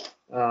of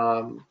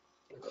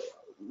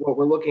what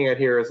we're looking at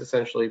here is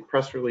essentially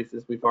press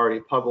releases we've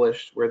already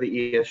published where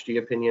the ESG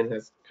opinion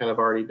has kind of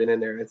already been in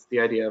there. It's the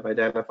idea of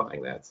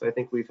identifying that. So I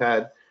think we've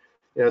had,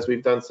 as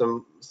we've done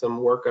some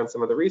work on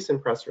some of the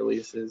recent press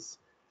releases,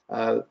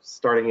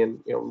 starting in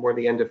more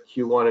the end of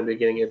Q1 and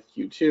beginning of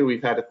Q2,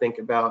 we've had to think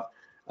about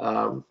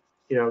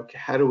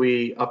how do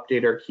we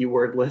update our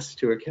keyword list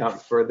to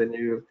account for the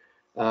new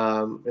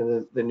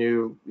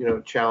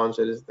challenge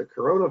that is the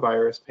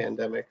coronavirus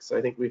pandemic. So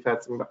I think we've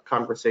had some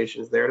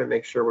conversations there to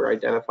make sure we're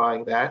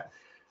identifying that.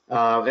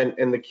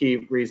 And the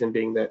key reason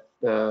being that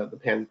the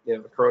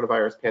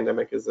coronavirus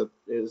pandemic is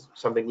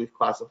something we've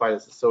classified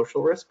as a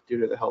social risk due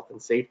to the health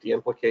and safety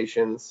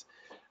implications,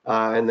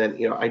 and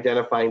then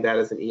identifying that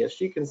as an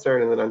ESG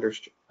concern, and then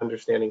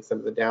understanding some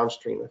of the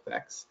downstream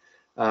effects.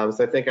 So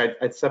I think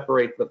I'd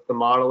separate the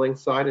modeling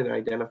side and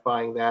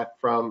identifying that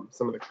from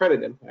some of the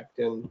credit impact.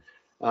 And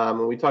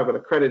when we talk about the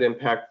credit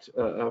impact,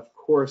 of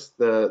course,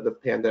 the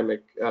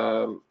pandemic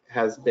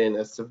has been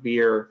a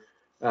severe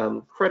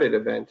credit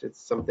event. It's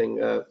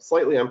something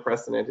slightly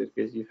unprecedented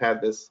because you've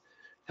had this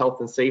health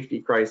and safety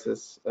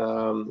crisis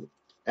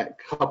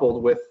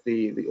coupled with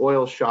the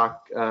oil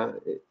shock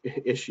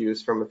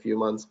issues from a few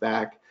months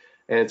back,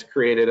 and it's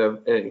created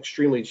an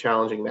extremely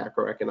challenging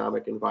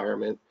macroeconomic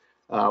environment,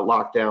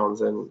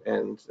 lockdowns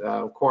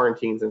and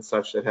quarantines and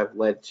such that have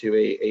led to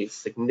a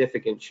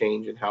significant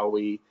change in how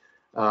we,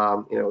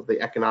 the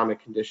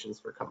economic conditions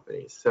for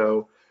companies.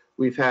 So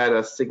we've had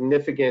a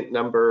significant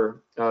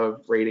number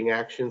of rating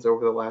actions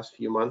over the last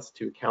few months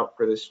to account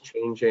for this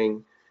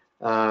changing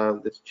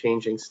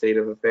state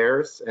of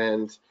affairs.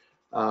 And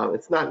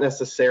it's not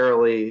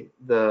necessarily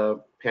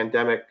the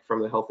pandemic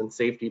from the health and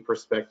safety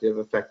perspective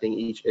affecting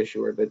each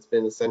issuer, but it's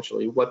been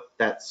essentially what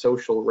that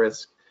social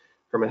risk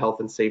from a health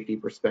and safety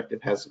perspective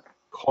has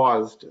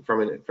caused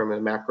from a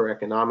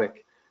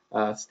macroeconomic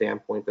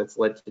standpoint that's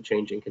led to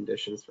changing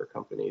conditions for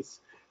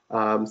companies.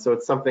 So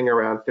it's something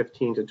around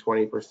 15 to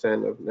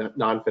 20% of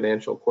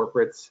non-financial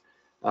corporates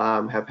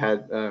have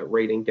had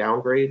rating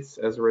downgrades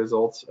as a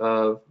result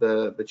of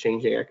the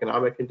changing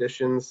economic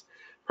conditions,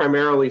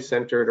 primarily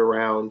centered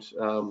around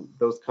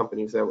those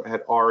companies that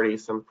had already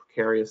some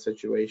precarious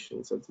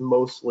situations. So it's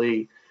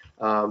mostly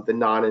the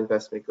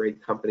non-investment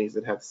grade companies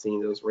that have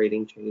seen those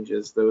rating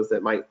changes, those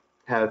that might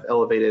have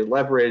elevated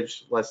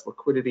leverage, less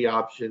liquidity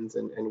options,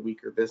 and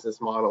weaker business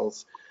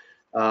models.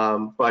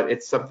 But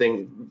it's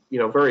something,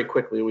 very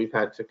quickly we've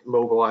had to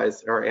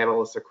mobilize our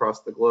analysts across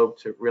the globe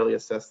to really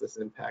assess this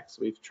impact.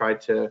 So we've tried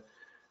to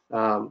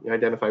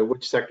identify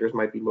which sectors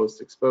might be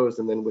most exposed,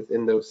 and then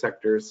within those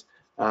sectors,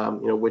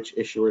 which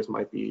issuers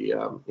might be,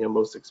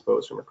 most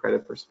exposed from a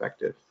credit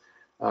perspective.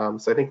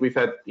 So I think we've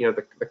had,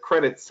 the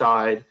credit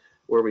side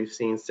where we've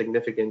seen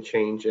significant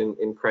change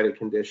in credit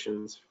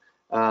conditions.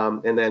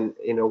 And then,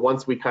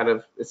 once we kind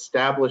of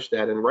establish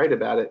that and write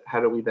about it, how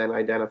do we then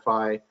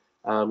identify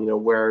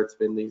where it's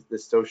been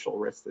this social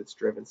risk that's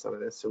driven some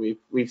of this? So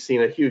we've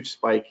seen a huge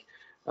spike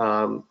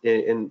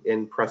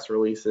in press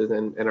releases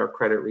and our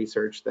credit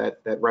research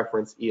that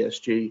reference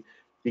ESG,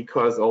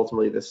 because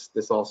ultimately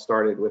this all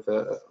started with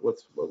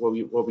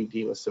what we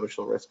deem a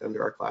social risk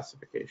under our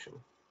classification.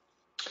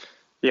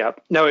 Yeah,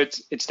 no,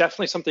 it's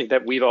definitely something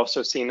that we've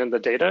also seen in the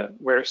data,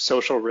 where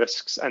social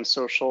risks and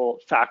social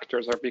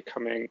factors are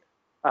becoming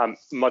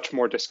much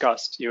more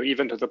discussed,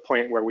 even to the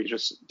point where we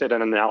just did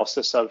an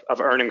analysis of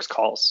earnings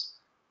calls,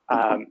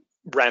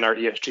 ran our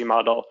ESG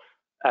model,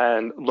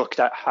 and looked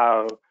at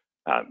how,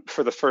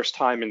 for the first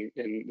time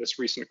in this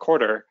recent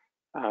quarter,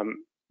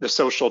 the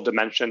social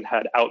dimension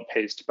had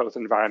outpaced both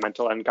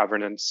environmental and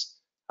governance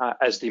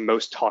as the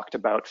most talked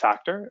about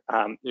factor,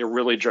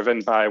 really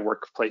driven by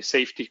workplace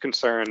safety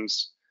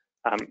concerns,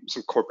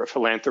 some corporate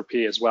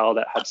philanthropy as well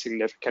that had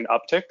significant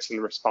upticks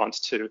in response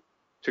to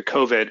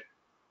COVID.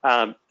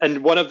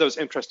 And one of those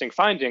interesting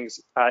findings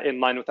in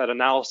line with that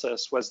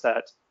analysis was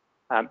that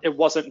it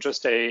wasn't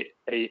just a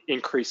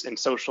increase in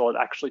social, it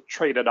actually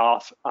traded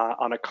off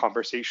on a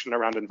conversation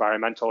around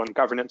environmental and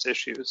governance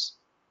issues.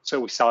 So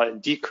we saw a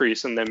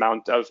decrease in the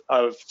amount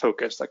of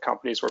focus that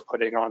companies were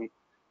putting on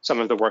some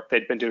of the work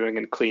they'd been doing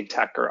in clean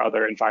tech or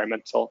other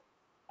environmental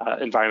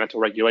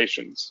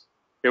regulations.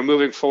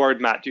 Moving forward,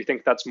 Matt, do you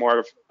think that's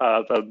more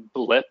of a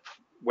blip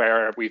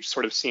where we've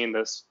sort of seen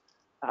this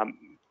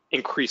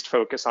increased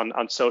focus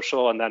on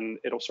social and then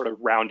it'll sort of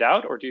round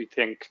out, or do you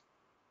think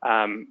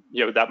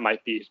that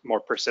might be more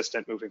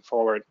persistent moving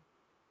forward?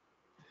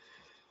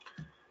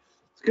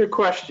 It's a good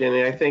question,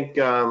 and I think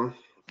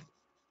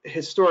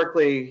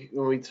historically,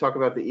 when we talk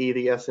about the E,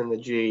 the S, and the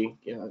G,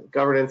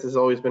 governance has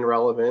always been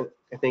relevant.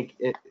 I think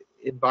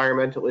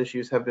environmental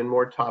issues have been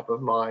more top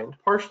of mind,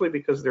 partially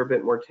because they're a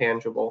bit more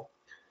tangible,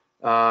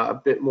 a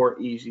bit more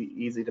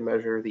easy to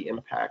measure the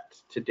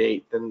impact to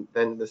date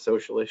than the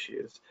social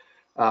issues.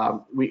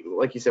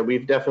 Like you said,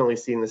 we've definitely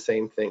seen the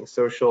same thing.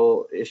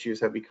 Social issues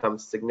have become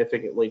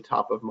significantly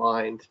top of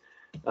mind.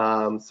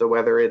 So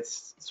whether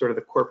it's sort of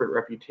the corporate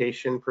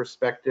reputation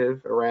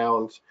perspective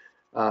around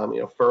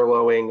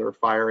furloughing or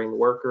firing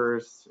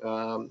workers,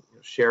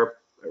 share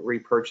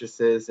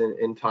repurchases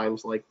in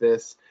times like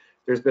this,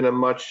 there's been a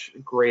much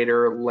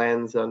greater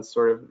lens on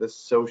sort of the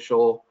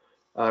social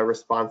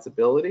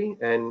responsibility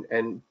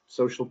and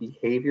social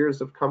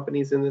behaviors of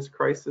companies in this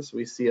crisis.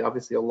 We see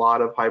obviously a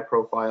lot of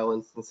high-profile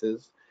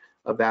instances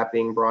of that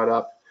being brought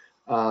up.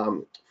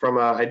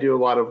 I do a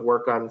lot of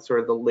work on sort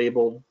of the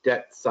labeled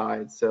debt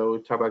side. So we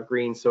talk about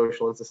green,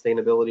 social, and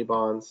sustainability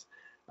bonds.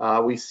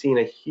 We've seen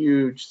a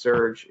huge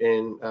surge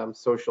in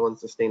social and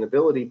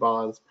sustainability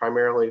bonds,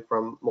 primarily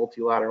from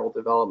multilateral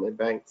development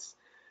banks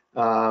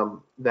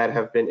that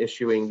have been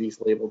issuing these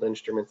labeled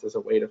instruments as a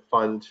way to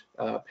fund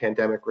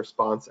pandemic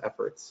response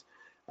efforts.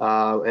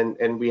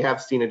 And we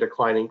have seen a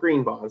decline in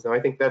green bonds. Now, I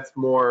think that's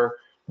more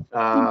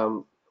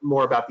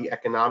about the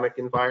economic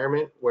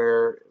environment,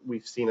 where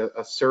we've seen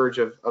a surge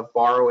of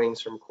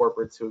borrowings from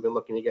corporates who have been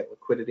looking to get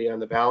liquidity on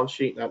the balance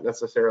sheet, not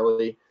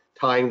necessarily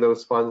tying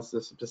those funds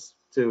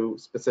to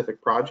specific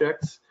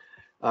projects.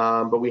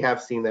 But we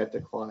have seen that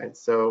decline.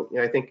 So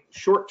I think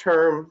short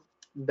term,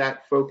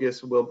 that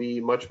focus will be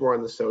much more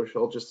on the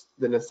social. Just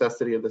the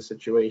necessity of the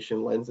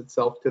situation lends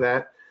itself to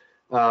that.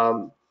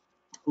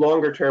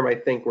 Longer term, I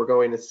think we're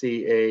going to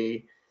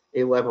see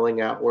a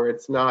leveling out, where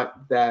it's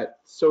not that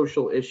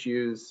social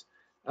issues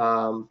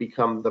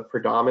become the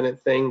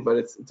predominant thing, but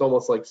it's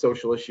almost like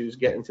social issues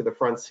get into the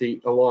front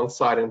seat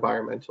alongside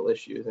environmental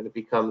issues, and it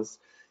becomes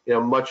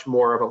much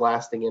more of a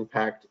lasting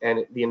impact,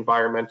 and the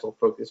environmental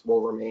focus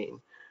will remain.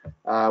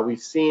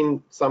 We've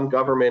seen some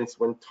governments,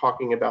 when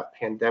talking about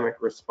pandemic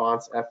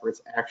response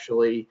efforts,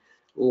 actually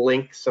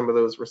link some of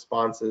those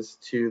responses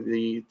to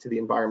the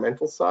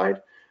environmental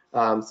side.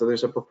 So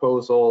there's a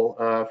proposal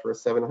for a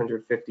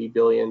 750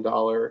 billion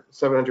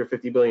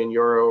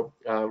euro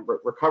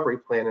recovery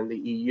plan in the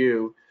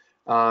EU,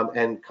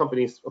 and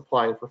companies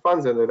applying for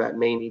funds under that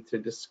may need to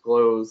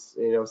disclose,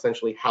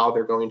 essentially how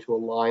they're going to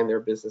align their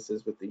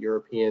businesses with the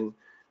European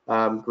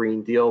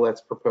Green Deal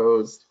that's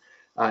proposed.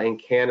 In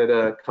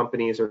Canada,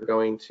 companies are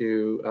going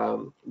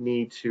to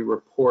need to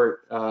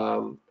report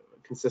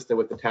consistent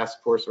with the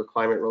Task Force for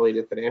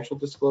Climate-Related Financial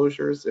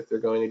Disclosures if they're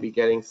going to be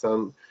getting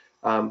some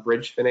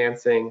bridge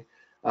financing.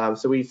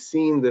 So we've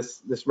seen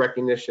this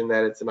recognition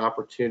that it's an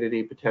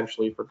opportunity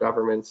potentially for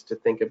governments to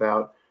think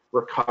about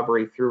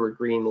recovery through a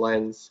green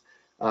lens.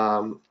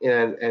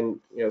 And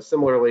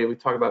similarly, we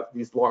talk about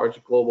these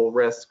large global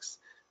risks.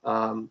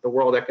 The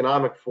World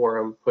Economic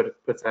Forum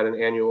puts out an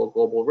annual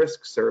global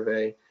risk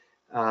survey,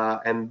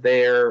 and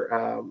there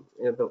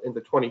in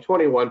the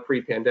 2021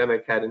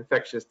 pre-pandemic had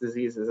infectious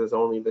diseases as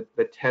only the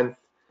 10th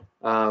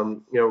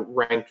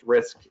ranked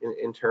risk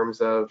in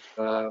terms of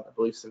I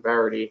believe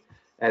severity,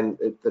 and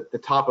the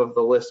top of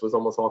the list was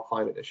almost all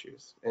climate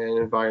issues and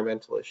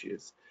environmental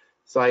issues.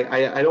 So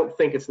I don't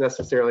think it's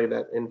necessarily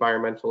that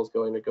environmental is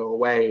going to go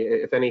away.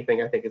 If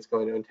anything, I think it's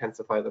going to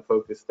intensify the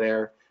focus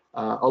there,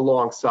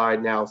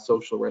 alongside now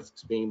social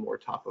risks being more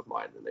top of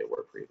mind than they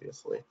were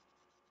previously.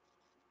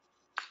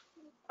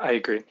 I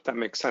agree. That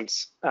makes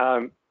sense.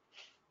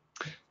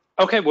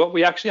 Okay, well,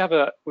 we actually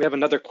have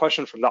another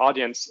question from the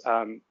audience.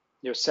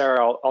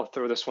 Sarah, I'll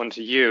throw this one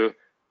to you,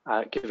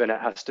 given it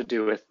has to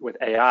do with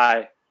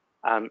AI.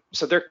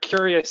 So they're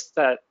curious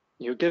that,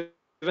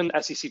 given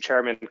SEC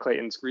Chairman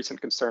Clayton's recent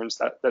concerns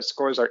that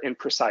scores are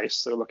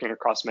imprecise, they're looking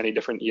across many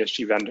different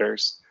ESG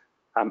vendors,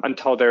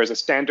 until there is a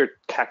standard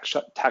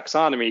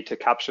taxonomy to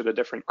capture the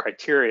different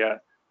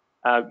criteria.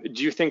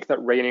 Do you think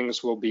that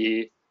ratings will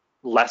be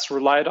less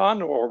relied on,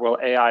 or will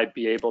AI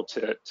be able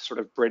to sort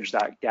of bridge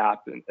that gap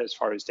as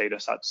far as data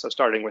sets? So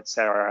starting with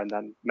Sarah, and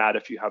then Matt,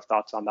 if you have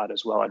thoughts on that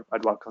as well,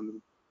 I'd welcome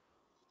them.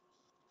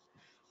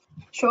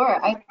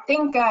 Sure. I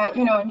think,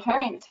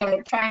 inherent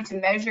to trying to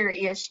measure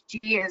ESG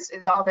is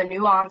all the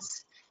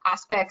nuance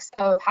aspects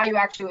of how you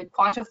actually would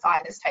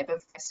quantify this type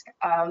of risk.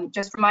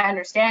 Just from my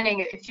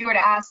understanding, if you were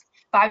to ask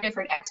 5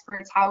 different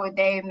experts how would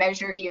they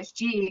measure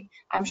ESG,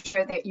 I'm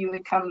sure that you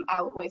would come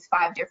out with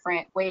 5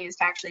 different ways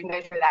to actually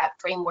measure that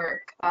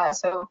framework.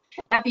 So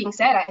that being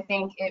said, I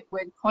think it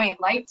would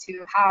point light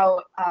to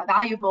how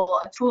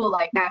valuable a tool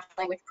like natural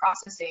language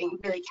processing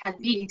really can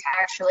be to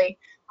actually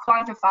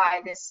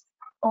quantify this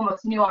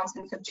almost nuanced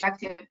and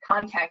subjective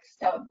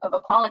context of a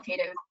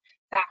qualitative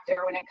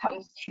factor when it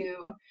comes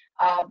to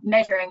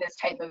measuring this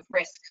type of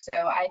risk.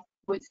 So I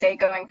would say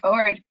going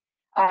forward,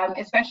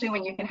 especially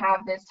when you can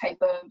have this type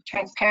of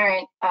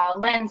transparent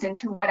lens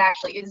into what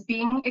actually is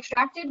being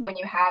extracted, when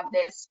you have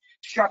this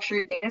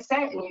structured data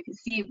set and you can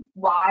see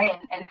why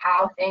and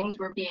how things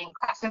were being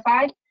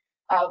classified,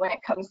 when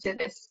it comes to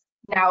this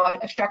now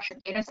a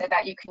structured data set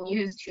that you can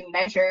use to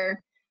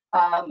measure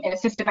in a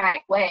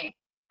systematic way,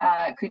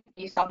 could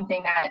be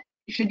something that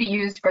should be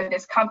used for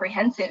this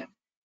comprehensive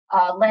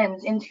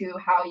lens into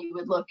how you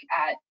would look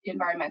at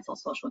environmental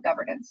social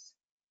governance.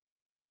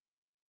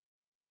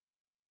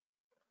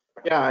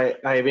 Yeah,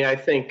 I mean, I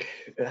think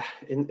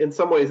in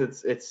some ways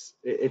it's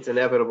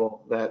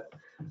inevitable that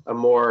a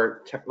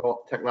more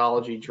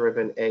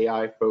technology-driven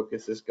AI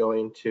focus is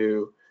going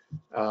to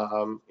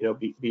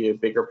be a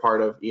bigger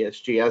part of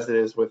ESG, as it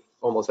is with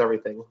almost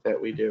everything that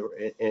we do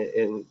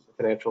in the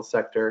financial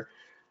sector.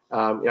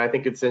 I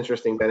think it's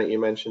interesting, Bennett, you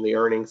mentioned the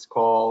earnings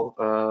call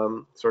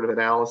sort of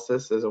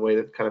analysis as a way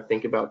to kind of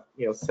think about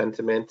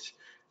sentiment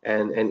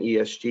and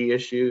ESG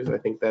issues. I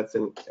think that's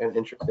an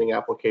interesting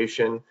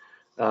application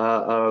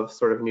of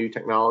sort of new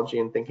technology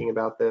and thinking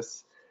about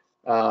this.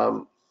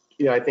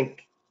 I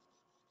think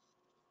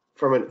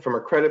from a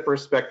credit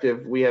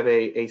perspective, we have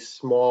a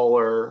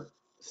smaller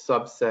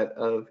subset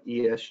of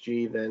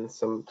ESG than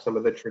some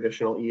of the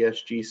traditional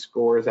ESG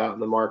scores out in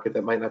the market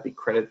that might not be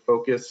credit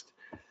focused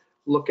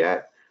look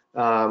at.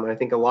 I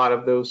think a lot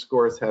of those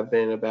scores have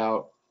been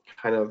about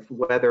kind of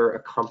whether a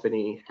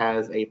company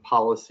has a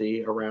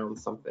policy around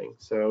something.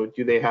 So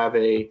do they have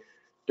a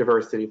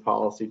diversity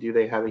policy? Do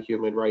they have a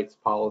human rights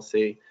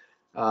policy?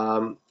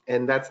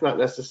 And that's not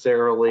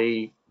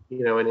necessarily,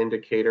 an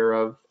indicator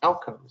of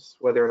outcomes.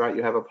 Whether or not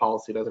you have a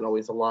policy doesn't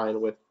always align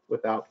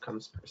with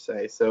outcomes per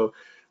se. So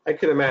I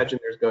could imagine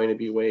there's going to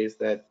be ways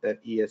that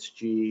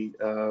ESG,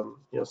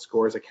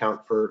 scores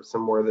account for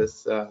some more of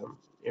this, I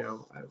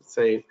would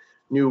say,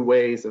 new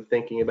ways of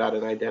thinking about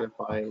and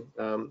identifying,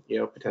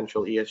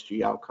 potential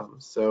ESG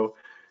outcomes. So,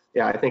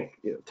 yeah, I think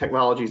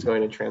technology is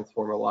going to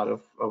transform a lot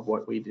of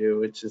what we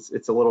do.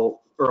 It's a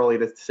little early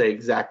to say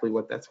exactly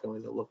what that's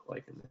going to look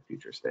like in the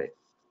future state.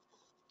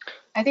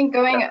 I think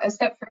going a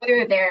step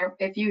further there,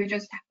 if you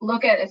just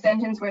look at a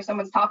sentence where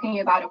someone's talking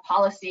about a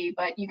policy,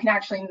 but you can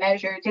actually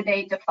measure, did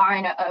they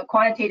define a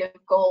quantitative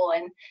goal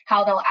and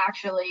how they'll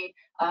actually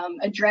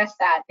address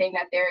that thing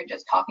that they're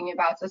just talking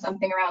about. So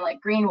something around like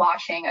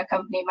greenwashing, a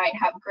company might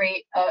have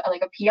great,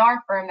 like a PR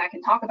firm that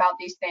can talk about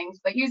these things,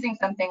 but using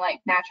something like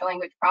natural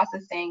language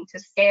processing to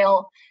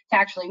scale to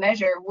actually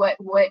measure what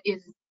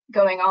is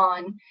going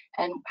on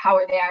and how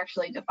are they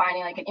actually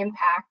defining like an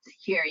impact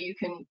here, you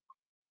can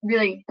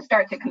really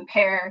start to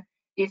compare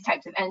these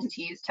types of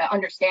entities to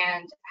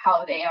understand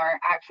how they are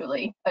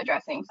actually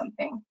addressing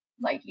something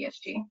like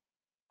ESG.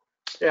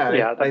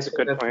 Yeah, that's a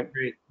good point.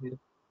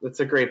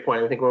 That's a great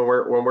point. I think when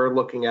we're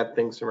looking at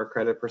things from a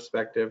credit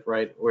perspective,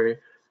 right,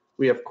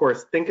 we of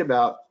course think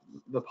about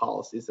the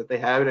policies that they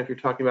have, and if you're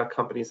talking about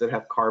companies that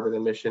have carbon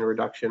emission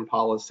reduction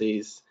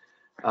policies,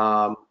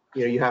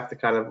 you have to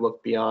kind of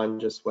look beyond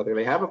just whether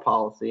they have a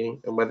policy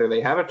and whether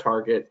they have a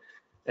target.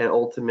 And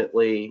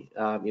ultimately,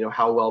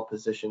 how well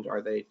positioned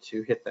are they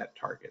to hit that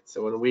target?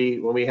 So when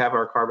we have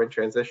our carbon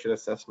transition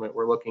assessment,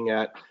 we're looking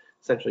at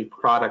essentially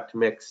product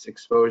mix,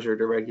 exposure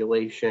to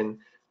regulation,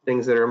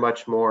 things that are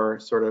much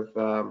more sort of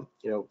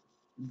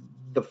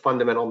the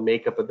fundamental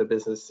makeup of the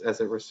business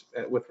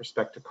with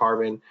respect to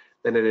carbon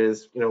than it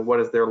is what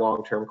is their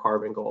long-term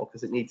carbon goal,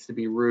 because it needs to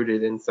be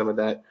rooted in some of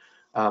that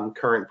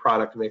current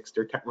product mix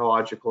or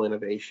technological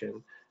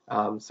innovation.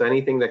 So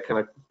anything that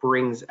kind of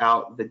brings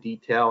out the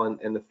detail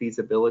and the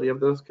feasibility of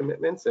those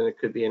commitments, and it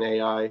could be an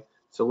AI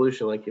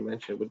solution like you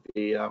mentioned, would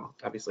be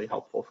obviously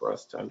helpful for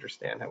us to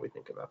understand how we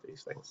think about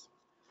these things.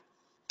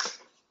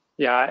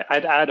 Yeah,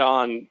 I'd add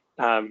on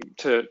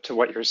to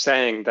what you're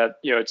saying that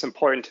it's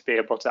important to be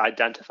able to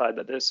identify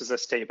that this is a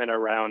statement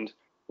around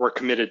we're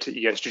committed to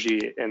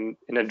ESG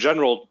in a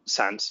general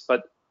sense,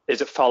 but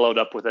is it followed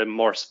up with a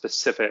more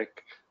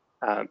specific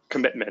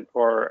commitment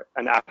or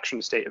an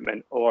action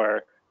statement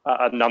or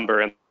a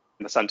number in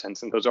the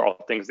sentence, and those are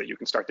all things that you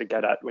can start to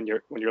get at when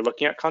you're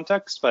looking at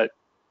context. But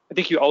I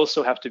think you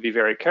also have to be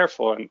very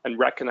careful and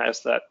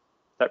recognize that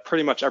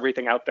pretty much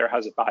everything out there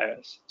has a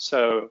bias.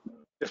 So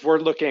if we're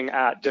looking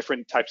at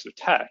different types of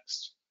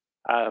text,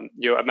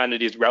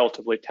 Amenity is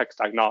relatively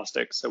text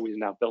agnostic. So we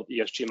now build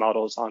ESG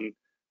models on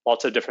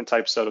lots of different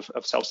types of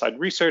sell-side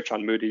research,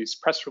 on Moody's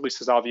press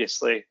releases,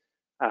 obviously,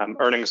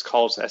 earnings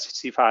calls,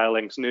 SEC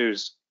filings,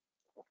 news.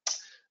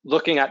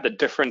 Looking at the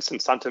difference in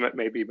sentiment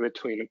maybe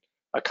between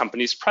a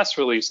company's press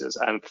releases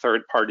and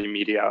third-party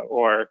media,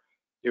 or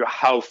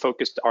how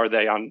focused are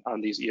they on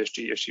these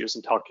ESG issues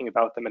and talking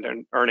about them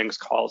in earnings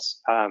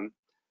calls.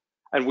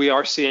 And we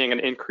are seeing an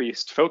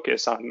increased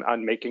focus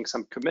on making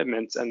some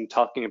commitments and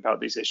talking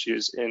about these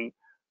issues in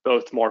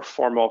both more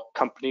formal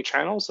company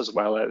channels as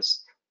well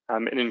as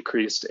an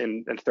increase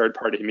in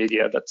third-party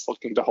media that's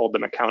looking to hold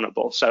them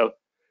accountable. So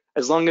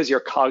as long as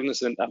you're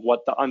cognizant of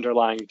what the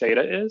underlying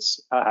data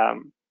is,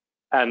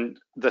 and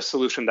the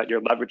solution that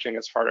you're leveraging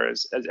as far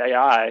as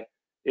AI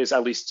is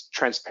at least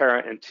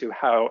transparent into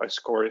how a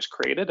score is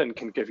created and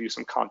can give you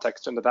some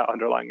context into that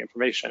underlying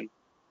information.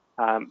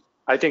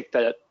 I think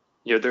that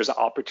there's an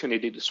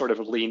opportunity to sort of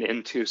lean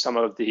into some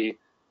of the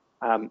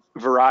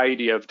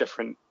variety of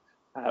different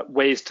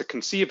ways to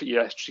conceive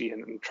ESG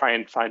and try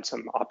and find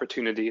some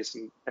opportunities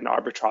and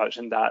arbitrage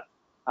in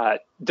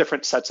that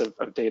different sets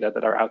of data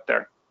that are out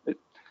there.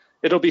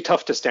 It'll be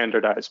tough to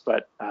standardize,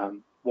 but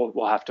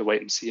we'll have to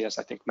wait and see, as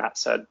I think Matt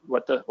said,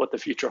 what the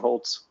future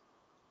holds.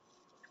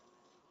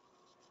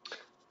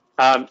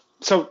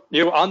 So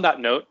on that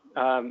note,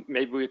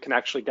 maybe we can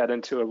actually get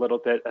into a little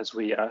bit as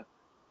we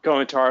go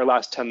into our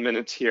last 10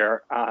 minutes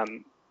here,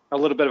 a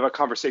little bit of a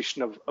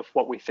conversation of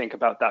what we think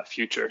about that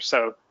future.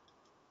 So,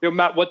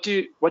 Matt, what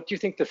do you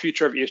think the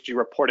future of ESG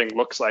reporting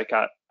looks like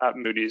at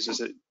Moody's? Is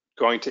it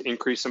going to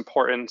increase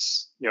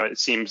importance? It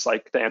seems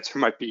like the answer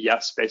might be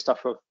yes, based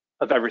off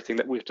of everything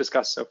that we've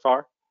discussed so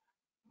far.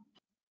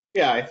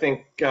 Yeah, I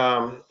think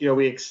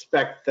we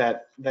expect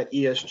that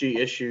ESG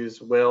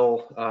issues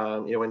will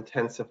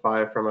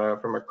intensify from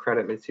a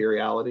credit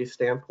materiality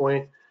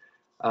standpoint.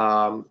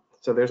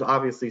 So there's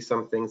obviously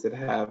some things that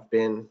have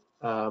been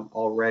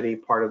already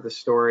part of the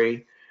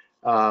story.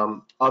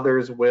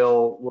 Others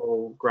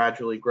will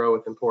gradually grow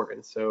with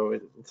importance. So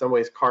in some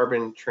ways,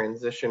 carbon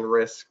transition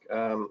risk,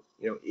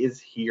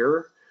 is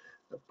here,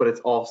 but it's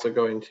also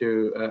going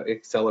to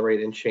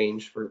accelerate and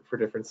change for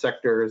different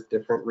sectors,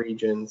 different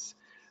regions.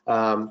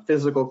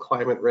 Physical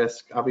climate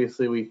risk,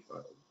 obviously,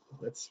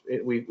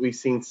 we've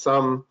seen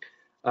some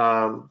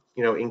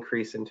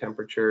increase in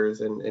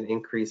temperatures and an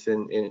increase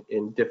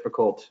in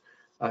difficult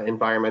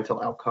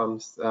environmental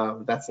outcomes.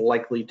 That's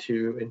likely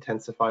to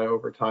intensify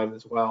over time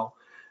as well.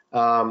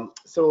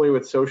 Similarly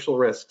with social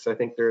risks, I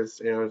think there's,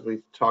 as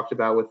we've talked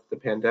about with the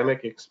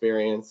pandemic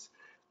experience,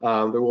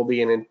 there will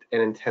be an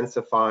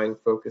intensifying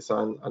focus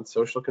on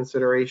social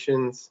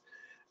considerations.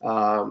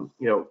 More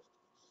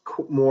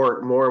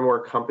and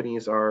more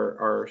companies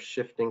are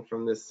shifting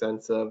from this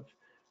sense of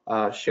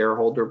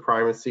shareholder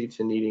primacy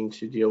to needing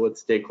to deal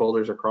with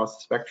stakeholders across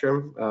the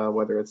spectrum,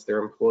 whether it's their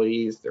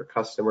employees, their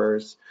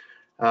customers,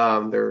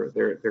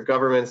 their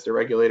governments, their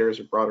regulators,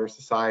 or broader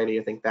society.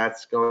 I think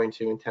that's going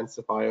to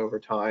intensify over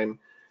time.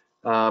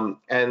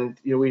 And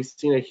we've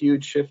seen a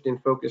huge shift in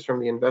focus from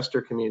the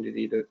investor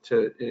community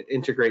to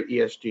integrate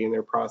ESG in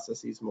their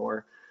processes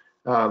more.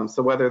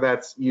 So whether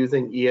that's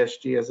using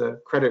ESG as a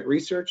credit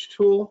research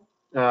tool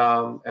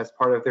as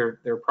part of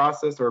their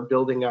process, or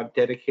building out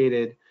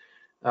dedicated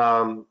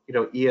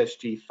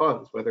ESG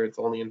funds, whether it's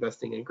only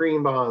investing in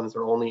green bonds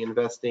or only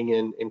investing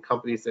in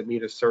companies that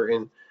meet a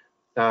certain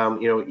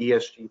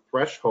ESG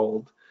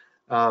threshold,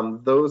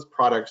 those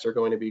products are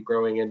going to be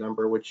growing in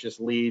number, which just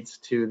leads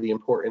to the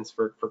importance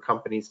for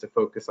companies to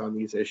focus on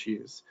these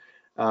issues.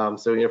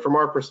 So from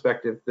our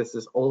perspective, this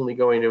is only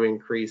going to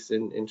increase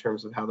in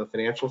terms of how the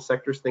financial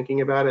sector is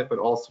thinking about it, but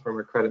also from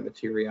a credit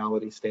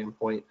materiality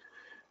standpoint.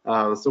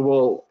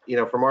 So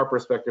from our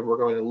perspective, we're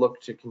going to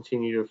look to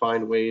continue to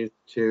find ways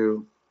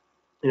to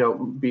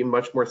be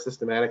much more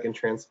systematic and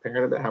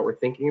transparent about how we're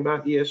thinking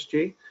about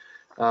ESG.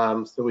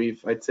 So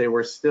I'd say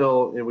we're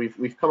still,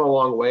 we've come a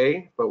long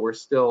way, but we're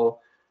still,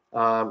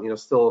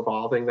 still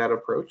evolving that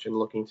approach and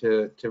looking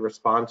to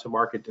respond to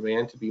market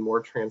demand to be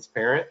more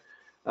transparent.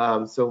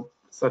 So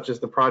such as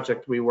the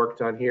project we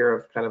worked on here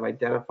of kind of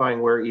identifying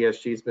where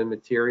ESG has been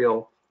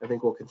material, I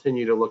think we'll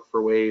continue to look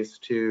for ways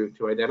to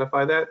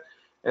identify that,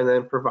 and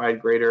then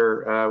provide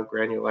greater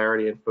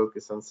granularity and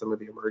focus on some of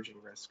the emerging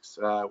risks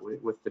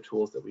with the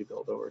tools that we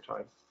build over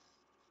time.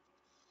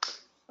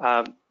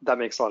 That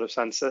makes a lot of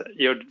sense.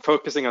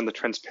 Focusing on the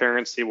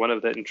transparency, one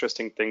of the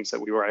interesting things that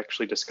we were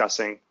actually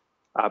discussing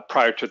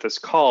prior to this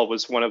call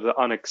was one of the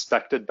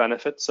unexpected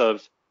benefits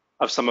of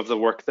some of the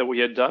work that we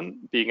had done,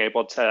 being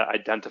able to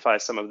identify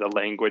some of the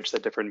language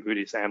that different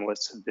Moody's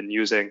analysts have been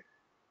using,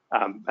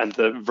 and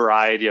the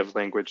variety of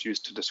language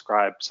used to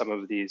describe some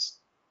of these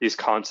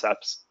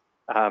concepts.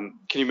 Can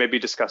you maybe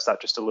discuss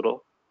that just a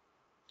little?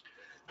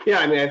 Yeah,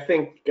 I mean, I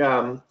think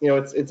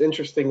it's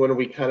interesting when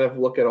we kind of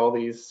look at all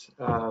these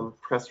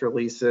press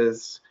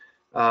releases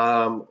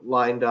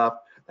lined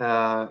up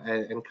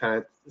and kind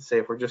of say,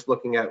 if we're just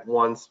looking at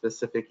one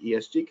specific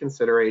ESG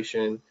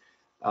consideration,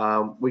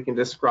 we can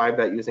describe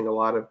that using a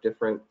lot of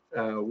different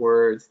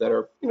words that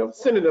are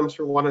synonyms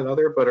for one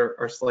another, but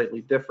are slightly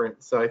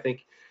different. So I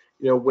think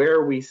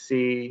where we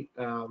see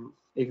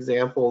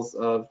examples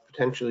of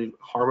potentially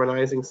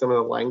harmonizing some of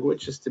the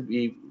language, just to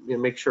be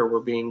make sure we're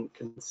being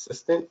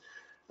consistent,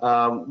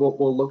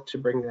 we'll look to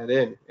bring that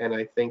in. And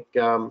I think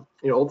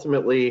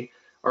ultimately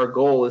our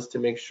goal is to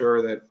make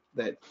sure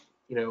that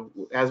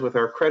as with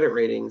our credit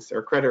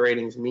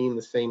ratings mean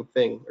the same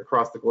thing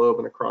across the globe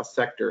and across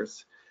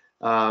sectors.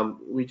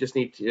 We just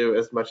need to,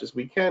 as much as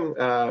we can,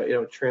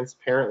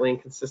 transparently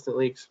and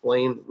consistently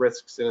explain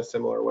risks in a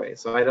similar way.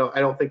 So I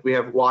don't think we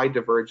have wide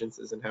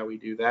divergences in how we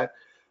do that.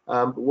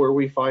 But where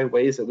we find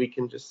ways that we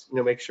can just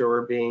make sure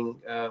we're being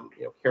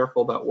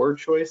careful about word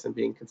choice and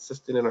being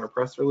consistent in our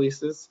press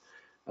releases,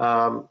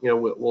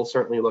 we'll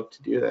certainly look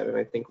to do that. And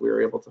I think we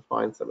were able to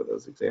find some of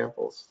those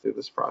examples through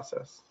this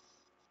process.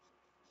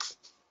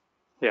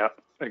 Yeah,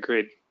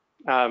 agreed.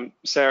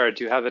 Sarah,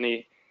 do you have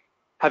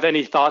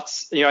any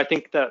thoughts? I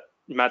think that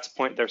Matt's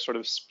point there sort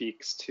of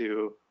speaks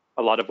to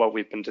a lot of what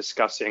we've been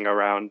discussing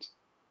around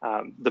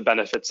the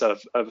benefits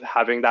of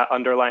having that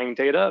underlying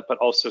data, but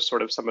also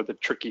sort of some of the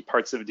tricky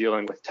parts of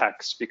dealing with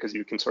text, because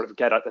you can sort of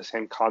get at the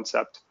same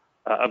concept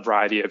a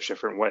variety of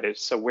different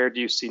ways. So where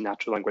do you see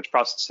natural language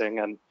processing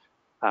and,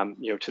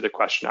 to the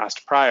question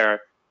asked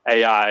prior,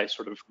 AI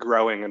sort of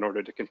growing in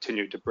order to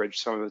continue to bridge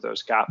some of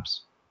those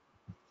gaps?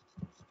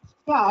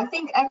 Yeah, I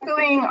think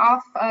echoing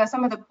off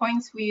some of the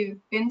points we've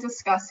been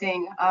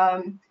discussing,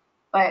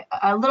 but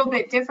a little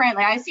bit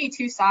differently, I see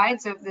two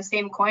sides of the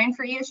same coin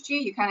for ESG.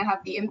 You kind of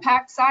have the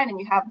impact side and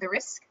you have the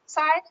risk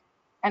side.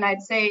 And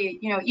I'd say,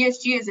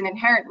 ESG is an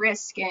inherent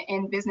risk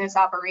in business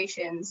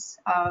operations,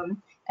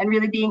 and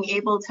really being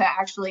able to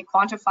actually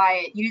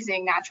quantify it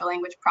using natural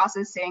language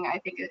processing, I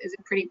think is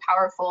a pretty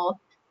powerful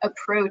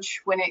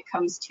approach when it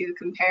comes to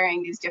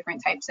comparing these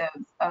different types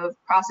of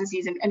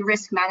processes and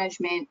risk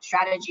management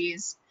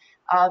strategies.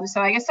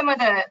 So I guess some of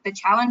the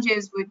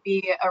challenges would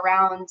be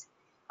around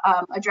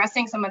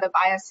addressing some of the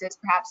biases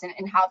perhaps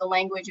in how the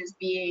language is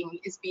being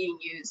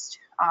used,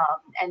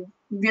 and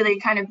really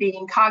kind of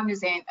being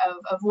cognizant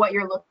of what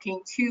you're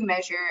looking to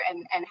measure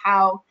and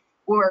how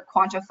we're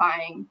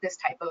quantifying this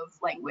type of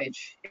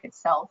language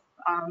itself.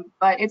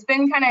 But it's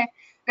been kind of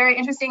very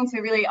interesting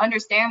to really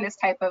understand this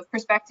type of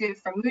perspective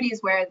from Moody's,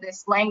 where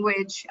this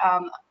language,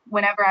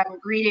 whenever I'm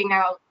reading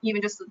now,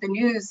 even just the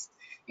news,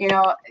 you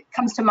know, it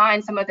comes to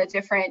mind some of the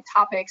different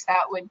topics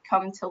that would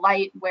come to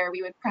light, where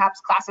we would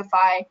perhaps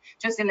classify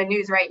just in the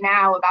news right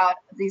now about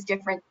these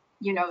different,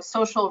 you know,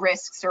 social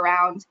risks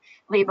around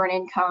labor and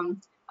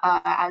income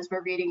as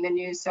we're reading the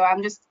news. So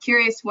I'm just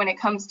curious when it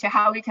comes to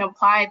how we can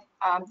apply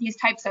these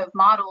types of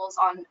models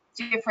on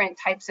different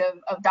types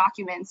of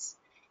documents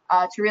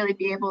to really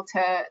be able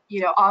to,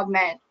 you know,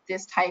 augment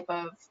this type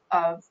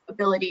of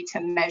ability to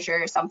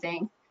measure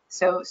something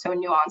so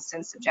nuanced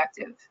and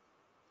subjective.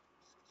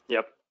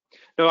 Yep.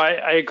 No,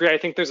 I agree. I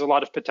think there's a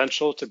lot of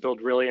potential to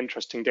build really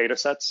interesting data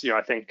sets. You know,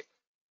 I think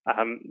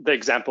the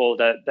example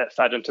that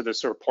fed into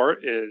this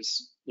report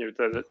is, you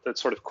know, the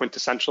sort of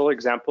quintessential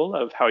example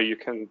of how you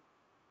can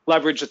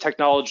leverage a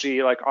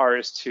technology like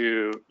ours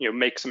to, you know,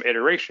 make some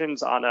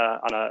iterations on a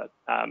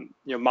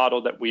you know,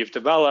 model that we've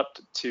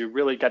developed to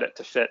really get it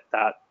to fit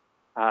that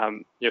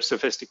you know,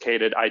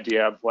 sophisticated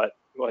idea of what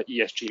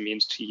ESG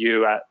means to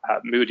you at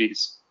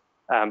Moody's,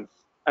 and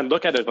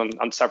look at it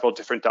on several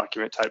different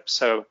document types.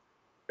 So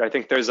I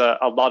think there's a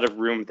lot of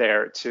room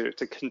there to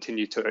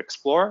continue to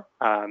explore,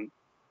 and,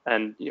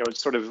 you know,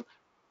 it's sort of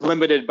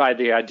limited by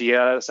the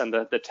ideas and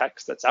the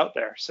text that's out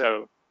there.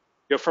 So,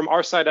 you know, from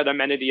our side at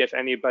Amenity, if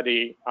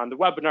anybody on the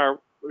webinar,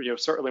 you know,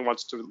 certainly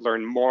wants to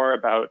learn more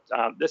about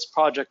this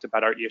project,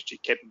 about our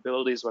ESG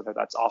capabilities, whether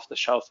that's off the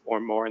shelf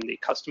or more in the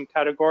custom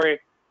category,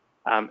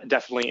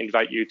 definitely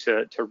invite you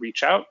to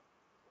reach out.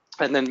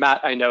 And then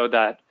Matt, I know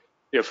that,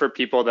 you know, for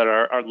people that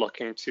are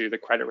looking to the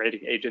credit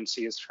rating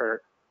agencies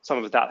for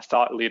some of that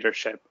thought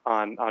leadership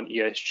on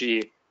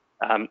ESG,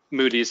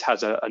 Moody's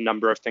has a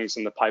number of things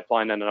in the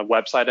pipeline and a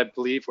website, I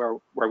believe, where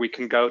we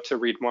can go to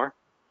read more.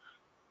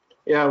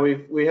 Yeah,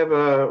 we have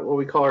what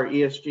we call our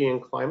ESG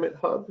and Climate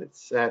Hub.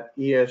 It's at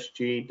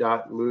esg.moodys.io.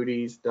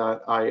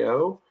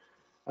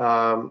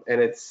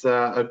 And it's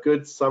a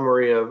good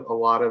summary of a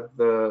lot of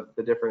the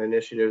different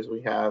initiatives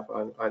we have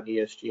on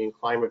ESG and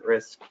climate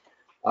risk.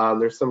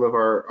 There's some of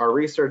our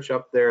research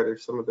up there.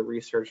 There's some of the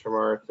research from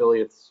our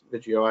affiliates,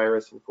 Vigeo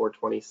Eiris and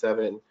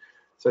 427.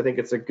 So I think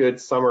it's a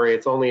good summary.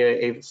 It's only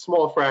a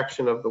small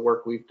fraction of the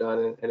work we've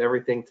done, and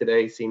everything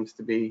today seems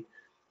to be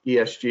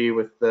ESG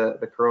with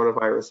the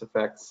coronavirus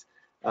effects.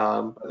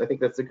 I think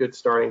that's a good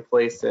starting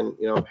place, and,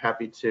 you know, I'm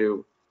happy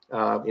to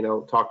you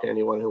know, talk to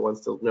anyone who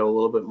wants to know a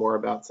little bit more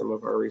about some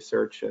of our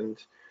research and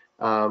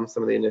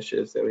some of the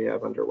initiatives that we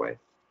have underway.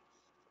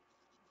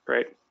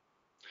 Great.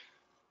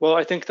 Well,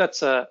 I think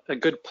that's a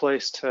good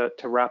place to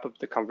wrap up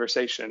the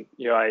conversation.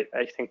 You know, I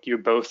thank you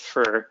both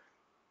for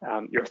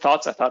your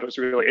thoughts. I thought it was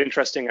really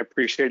interesting. I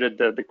appreciated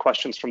the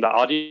questions from the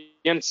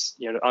audience.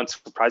 You know,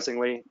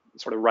 unsurprisingly,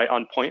 sort of right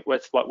on point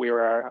with what we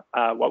were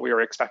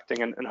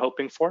expecting and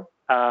hoping for.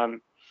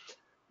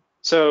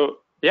 So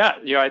yeah,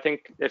 you know, I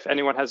think if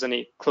anyone has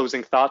any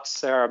closing thoughts,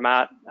 Sarah,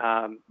 Matt,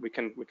 we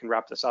can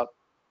wrap this up.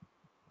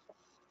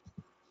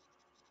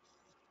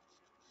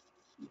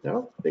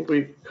 No, I think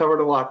we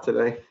covered a lot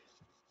today.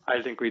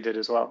 I think we did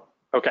as well.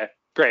 Okay,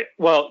 great.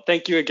 Well,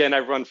 thank you again,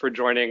 everyone, for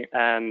joining,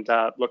 and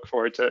look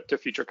forward to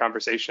future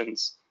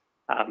conversations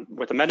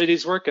with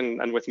Amenity's work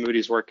and with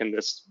Moody's work in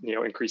this, you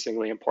know,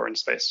 increasingly important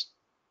space.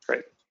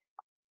 Great.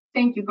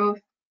 Thank you both.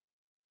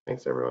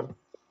 Thanks, everyone.